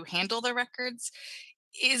who handle the records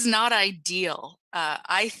is not ideal.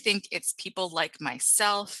 I think it's people like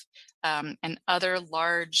myself and other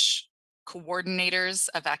large coordinators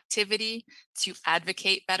of activity to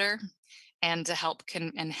advocate better and to help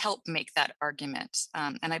make that argument.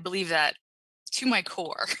 And I believe that to my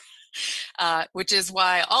core, which is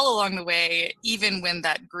why all along the way, even when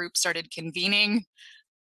that group started convening,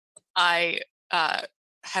 I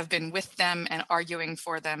have been with them and arguing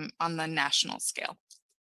for them on the national scale.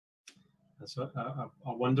 That's a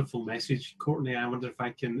wonderful message, Courtney. I wonder if I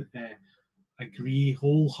can agree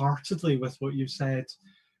wholeheartedly with what you've said.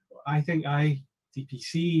 I think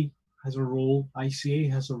DPC has a role, ICA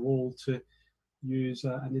has a role to use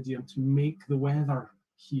an idiom, to make the weather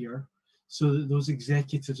here, so that those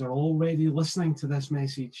executives are already listening to this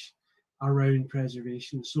message around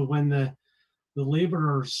preservation. So when the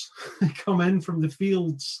labourers come in from the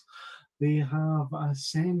fields, they have a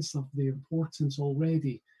sense of the importance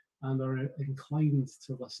already and are inclined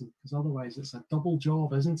to listen, because otherwise it's a double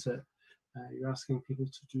job, isn't it? You're asking people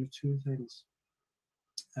to do two things.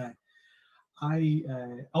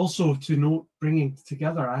 Also to note, bringing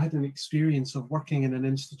together, I had an experience of working in an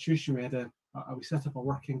institution. We set up a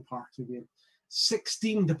working party. We had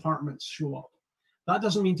 16 departments show up. That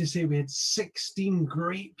doesn't mean to say we had 16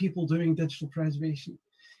 great people doing digital preservation.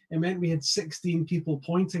 It meant we had 16 people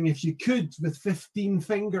pointing, if you could, with 15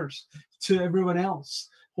 fingers to everyone else,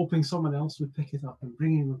 hoping someone else would pick it up, and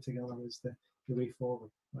bringing them together is the way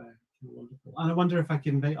forward. Wonderful. And I wonder if I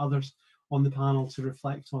can invite others on the panel to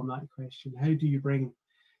reflect on that question. How do you bring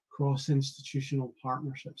cross-institutional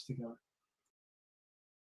partnerships together?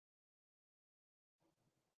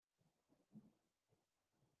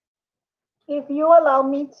 If you allow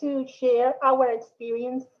me to share our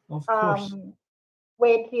experience Of course.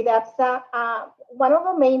 With RIDAPSA, one of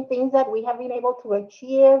the main things that we have been able to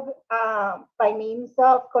achieve by means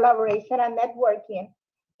of collaboration and networking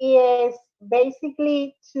is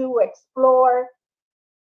basically to explore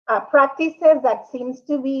practices that seems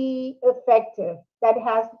to be effective, that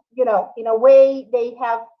has, you know, in a way they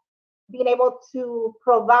have been able to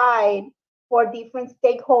provide for different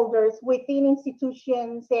stakeholders within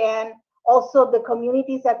institutions and also the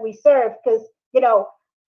communities that we serve. Because, you know,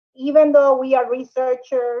 even though we are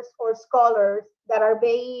researchers or scholars that are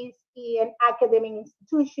based in academic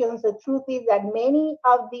institutions, the truth is that many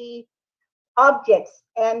of the objects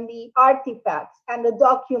and the artifacts and the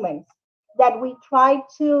documents that we try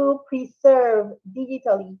to preserve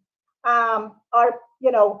digitally are,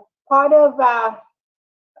 you know, part of a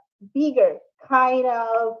bigger kind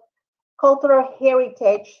of cultural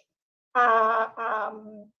heritage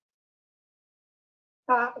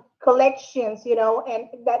collections, you know, and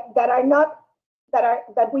that are not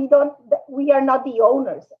that we are not the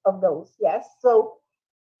owners of those. Yes, so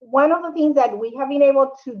one of the things that we have been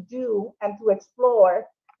able to do and to explore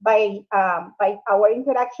by our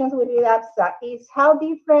interactions with RIDAPSA is how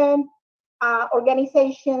different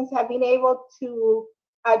organizations have been able to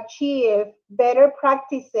achieve better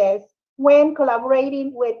practices when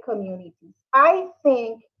collaborating with communities. I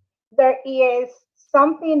think there is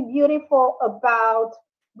something beautiful about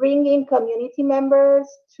bringing community members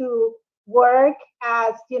to work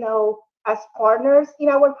as, you know, as partners in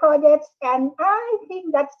our projects. And I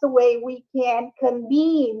think that's the way we can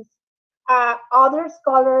convince other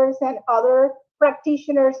scholars and other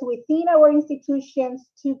practitioners within our institutions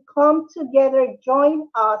to come together, join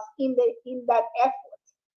us in that effort.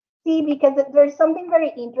 See, because there's something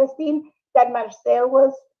very interesting that Marcel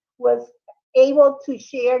was able to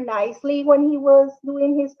share nicely when he was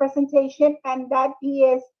doing his presentation, and that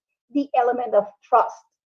is the element of trust.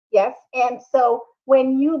 Yes, and so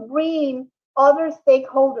when you bring other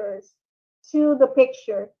stakeholders to the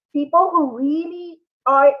picture, people who really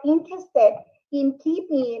are interested in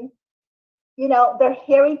keeping, you know, their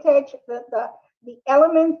heritage, the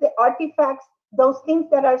elements, the artifacts, those things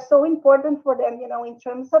that are so important for them, you know, in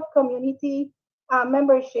terms of community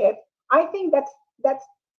membership, I think that's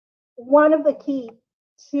one of the key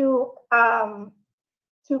to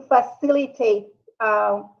facilitate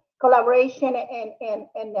collaboration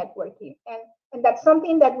and networking, and that's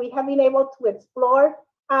something that we have been able to explore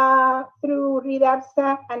through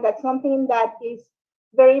RIDAPSA, and that's something that is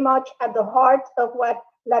very much at the heart of what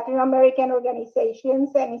Latin American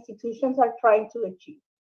organizations and institutions are trying to achieve.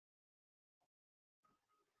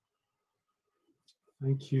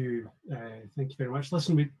 Thank you. Thank you very much.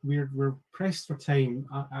 Listen, we're pressed for time.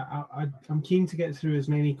 I'm keen to get through as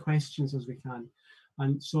many questions as we can,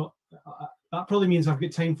 and so that probably means I've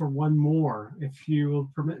got time for one more, if you will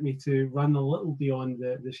permit me to run a little beyond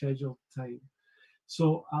the scheduled time.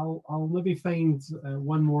 So I'll maybe find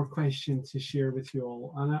one more question to share with you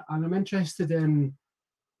all, and I'm interested in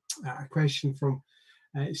a question from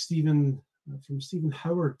Stephen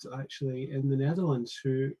Howard, actually, in the Netherlands,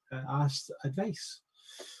 who asked advice.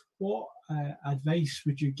 What advice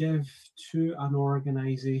would you give to an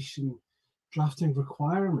organization drafting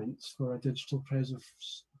requirements for a digital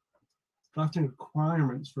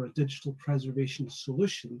preservation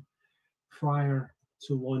solution prior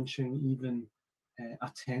to launching even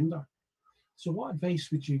a tender? So what advice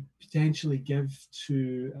would you potentially give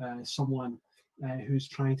to someone who's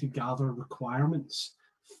trying to gather requirements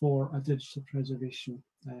for a digital preservation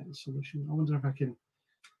solution? I wonder if I can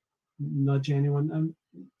nudge anyone.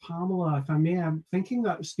 Pamela, if I may, I'm thinking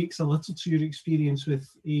that speaks a little to your experience with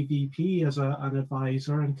AVP as an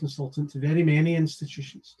advisor and consultant to very many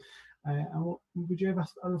institutions. Would you have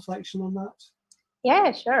a reflection on that?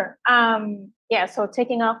 Yeah, sure. Yeah, so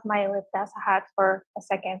taking off my Reptasa hat for a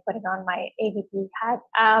second, putting on my AVP hat.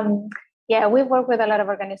 Yeah, we work with a lot of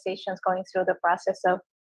organizations going through the process of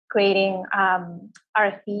creating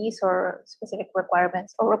RFPs or specific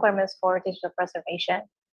requirements for digital preservation.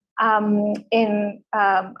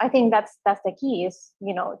 I think that's the key is,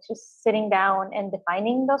 you know, just sitting down and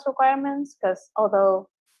defining those requirements, because although,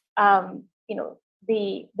 you know,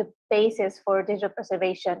 the basis for digital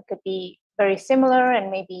preservation could be very similar,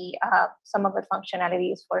 and maybe some of the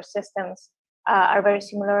functionalities for systems are very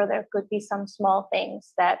similar, there could be some small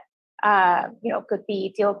things that you know, could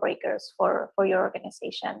be deal breakers for your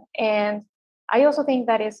organization. And I also think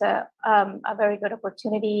that is a very good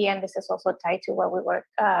opportunity, and this is also tied to what we were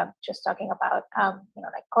just talking about, you know,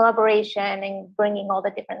 like collaboration and bringing all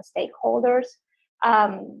the different stakeholders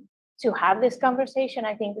to have this conversation.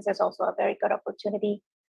 I think this is also a very good opportunity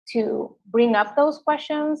to bring up those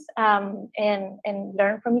questions and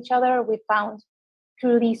learn from each other. We found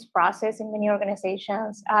through this process in many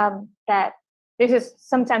organizations that this is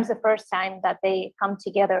sometimes the first time that they come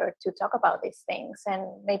together to talk about these things. And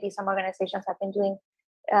maybe some organizations have been doing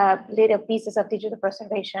little pieces of digital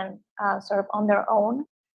preservation sort of on their own.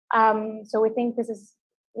 So we think this is,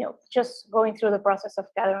 you know, just going through the process of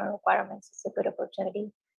gathering requirements is a good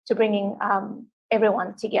opportunity to bringing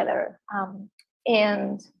everyone together.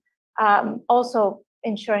 And also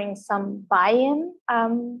ensuring some buy-in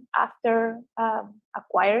after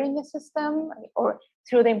acquiring the system or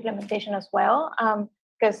through the implementation as well,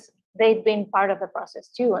 because they've been part of the process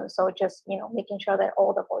too. And so just, you know, making sure that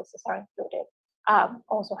all the voices are included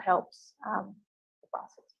also helps the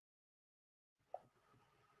process.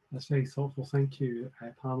 That's very thoughtful. Thank you,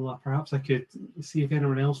 Pamela. Perhaps I could see if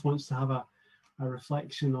anyone else wants to have a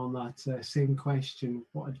reflection on that same question.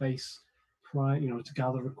 What advice, you know, to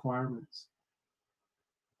gather requirements?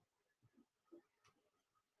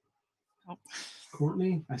 Oh.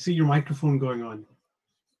 Courtney, I see your microphone going on.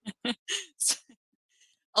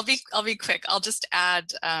 I'll be quick. I'll just add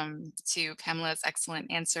to Pamela's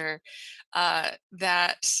excellent answer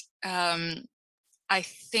that I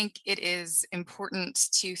think it is important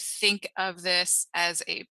to think of this as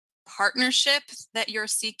a partnership that you're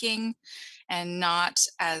seeking and not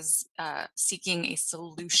as seeking a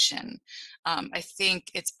solution. I think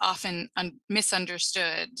it's often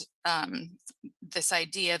misunderstood, this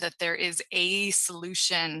idea that there is a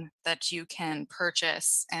solution that you can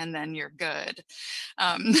purchase and then you're good.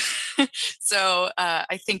 So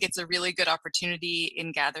I think it's a really good opportunity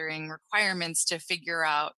in gathering requirements to figure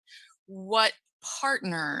out what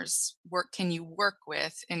partners can you work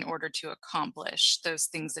with in order to accomplish those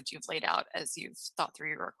things that you've laid out as you've thought through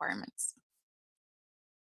your requirements.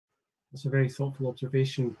 That's a very thoughtful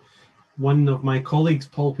observation. One of my colleagues,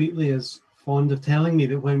 Paul Wheatley, is fond of telling me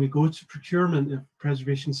that when we go to procurement of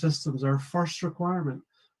preservation systems, our first requirement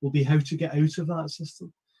will be how to get out of that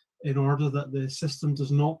system in order that the system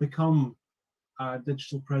does not become a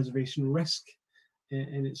digital preservation risk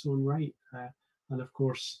in its own right. And of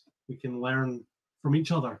course, we can learn from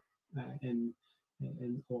each other along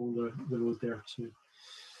the road there too.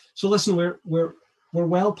 So listen, we're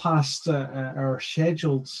well past our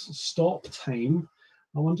scheduled stop time.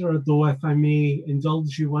 I wonder though if I may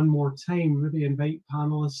indulge you one more time, maybe invite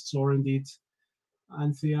panelists or indeed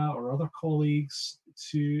Anthea or other colleagues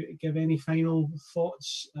to give any final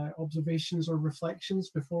thoughts, observations or reflections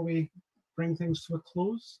before we bring things to a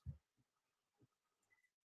close.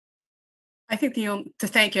 I think to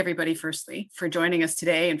thank everybody, firstly, for joining us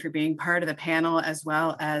today and for being part of the panel, as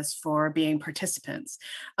well as for being participants.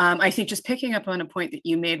 I think just picking up on a point that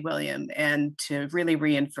you made, William, and to really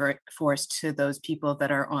reinforce to those people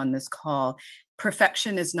that are on this call,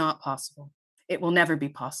 perfection is not possible. It will never be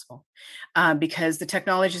possible because the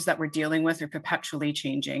technologies that we're dealing with are perpetually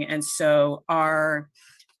changing. And so our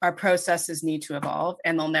processes need to evolve,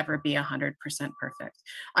 and they'll never be 100% perfect.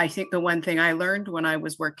 I think the one thing I learned when I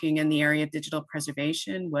was working in the area of digital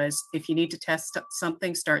preservation was if you need to test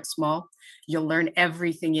something, start small. You'll learn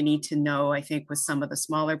everything you need to know, I think, with some of the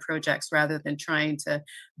smaller projects, rather than trying to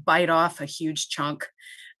bite off a huge chunk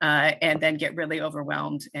and then get really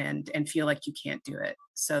overwhelmed and feel like you can't do it.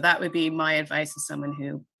 So that would be my advice as someone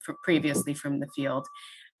who previously from the field.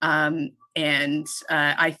 I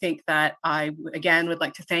think that I, again, would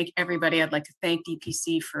like to thank everybody. I'd like to thank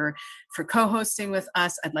DPC for co-hosting with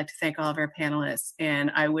us. I'd like to thank all of our panelists, and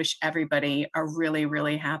I wish everybody a really,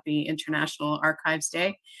 really happy International Archives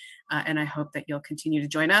Day. And I hope that you'll continue to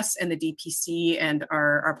join us and the DPC and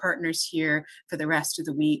our partners here for the rest of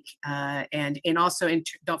the week. And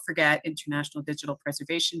don't forget International Digital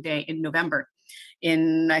Preservation Day in November.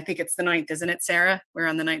 I think it's the 9th, isn't it, Sarah? We're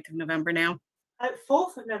on the 9th of November now.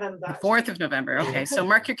 4th of November. The 4th of November. Okay, so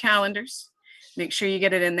mark your calendars. Make sure you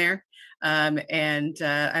get it in there. And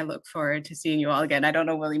I look forward to seeing you all again. I don't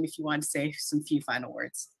know, William, if you want to say some few final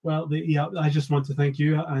words. Well, I just want to thank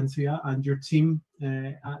you, Anthea, and your team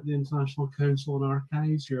at the International Council on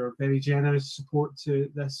Archives. Your very generous support to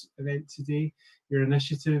this event today, your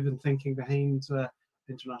initiative and thinking behind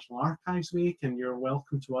International Archives Week, and you're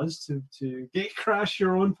welcome to us to crash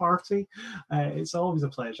your own party. It's always a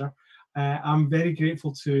pleasure. I'm very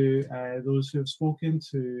grateful to those who have spoken,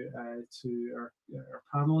 to our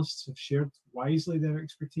panelists who have shared wisely their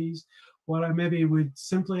expertise. What I maybe would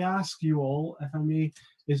simply ask you all, if I may,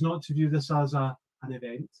 is not to view this as an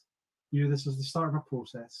event. View this as the start of a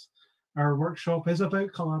process. Our workshop is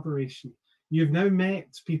about collaboration. You've now met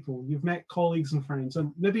people, you've met colleagues and friends,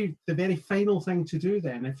 and maybe the very final thing to do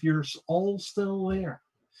then, if you're all still there,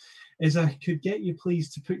 is I could get you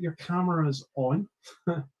please to put your cameras on.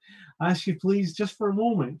 Ask you please just for a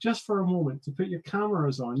moment to put your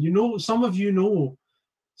cameras on. You know, some of you know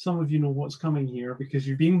what's coming here because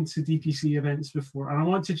you've been to DPC events before, and I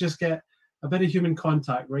want to just get a bit of human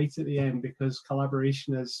contact right at the end because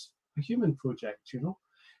collaboration is a human project, you know.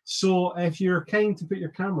 So if you're kind to put your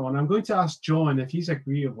camera on, I'm going to ask John if he's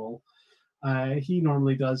agreeable. He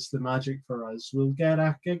normally does the magic for us. We'll get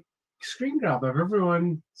a screen grab of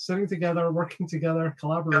everyone sitting together, working together,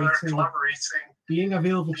 collaborating, being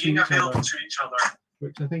available to each other,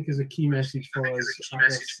 which I think is a key message for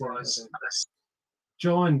us.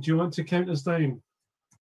 John, do you want to count us down?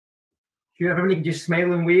 Sure, everybody can just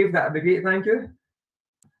smile and wave. That'd be great. Thank you.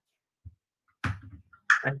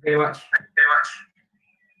 Thank you very much.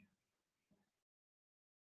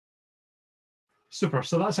 Super.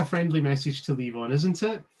 So that's a friendly message to leave on, isn't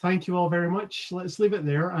it? Thank you all very much. Let's leave it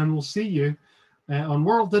there, and we'll see you on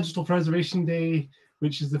World Digital Preservation Day,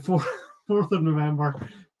 which is the 4th of November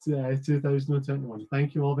 2021.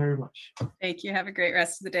 Thank you all very much. Thank you. Have a great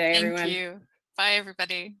rest of the day, everyone. Thank you. Bye,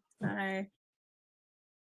 everybody. Bye.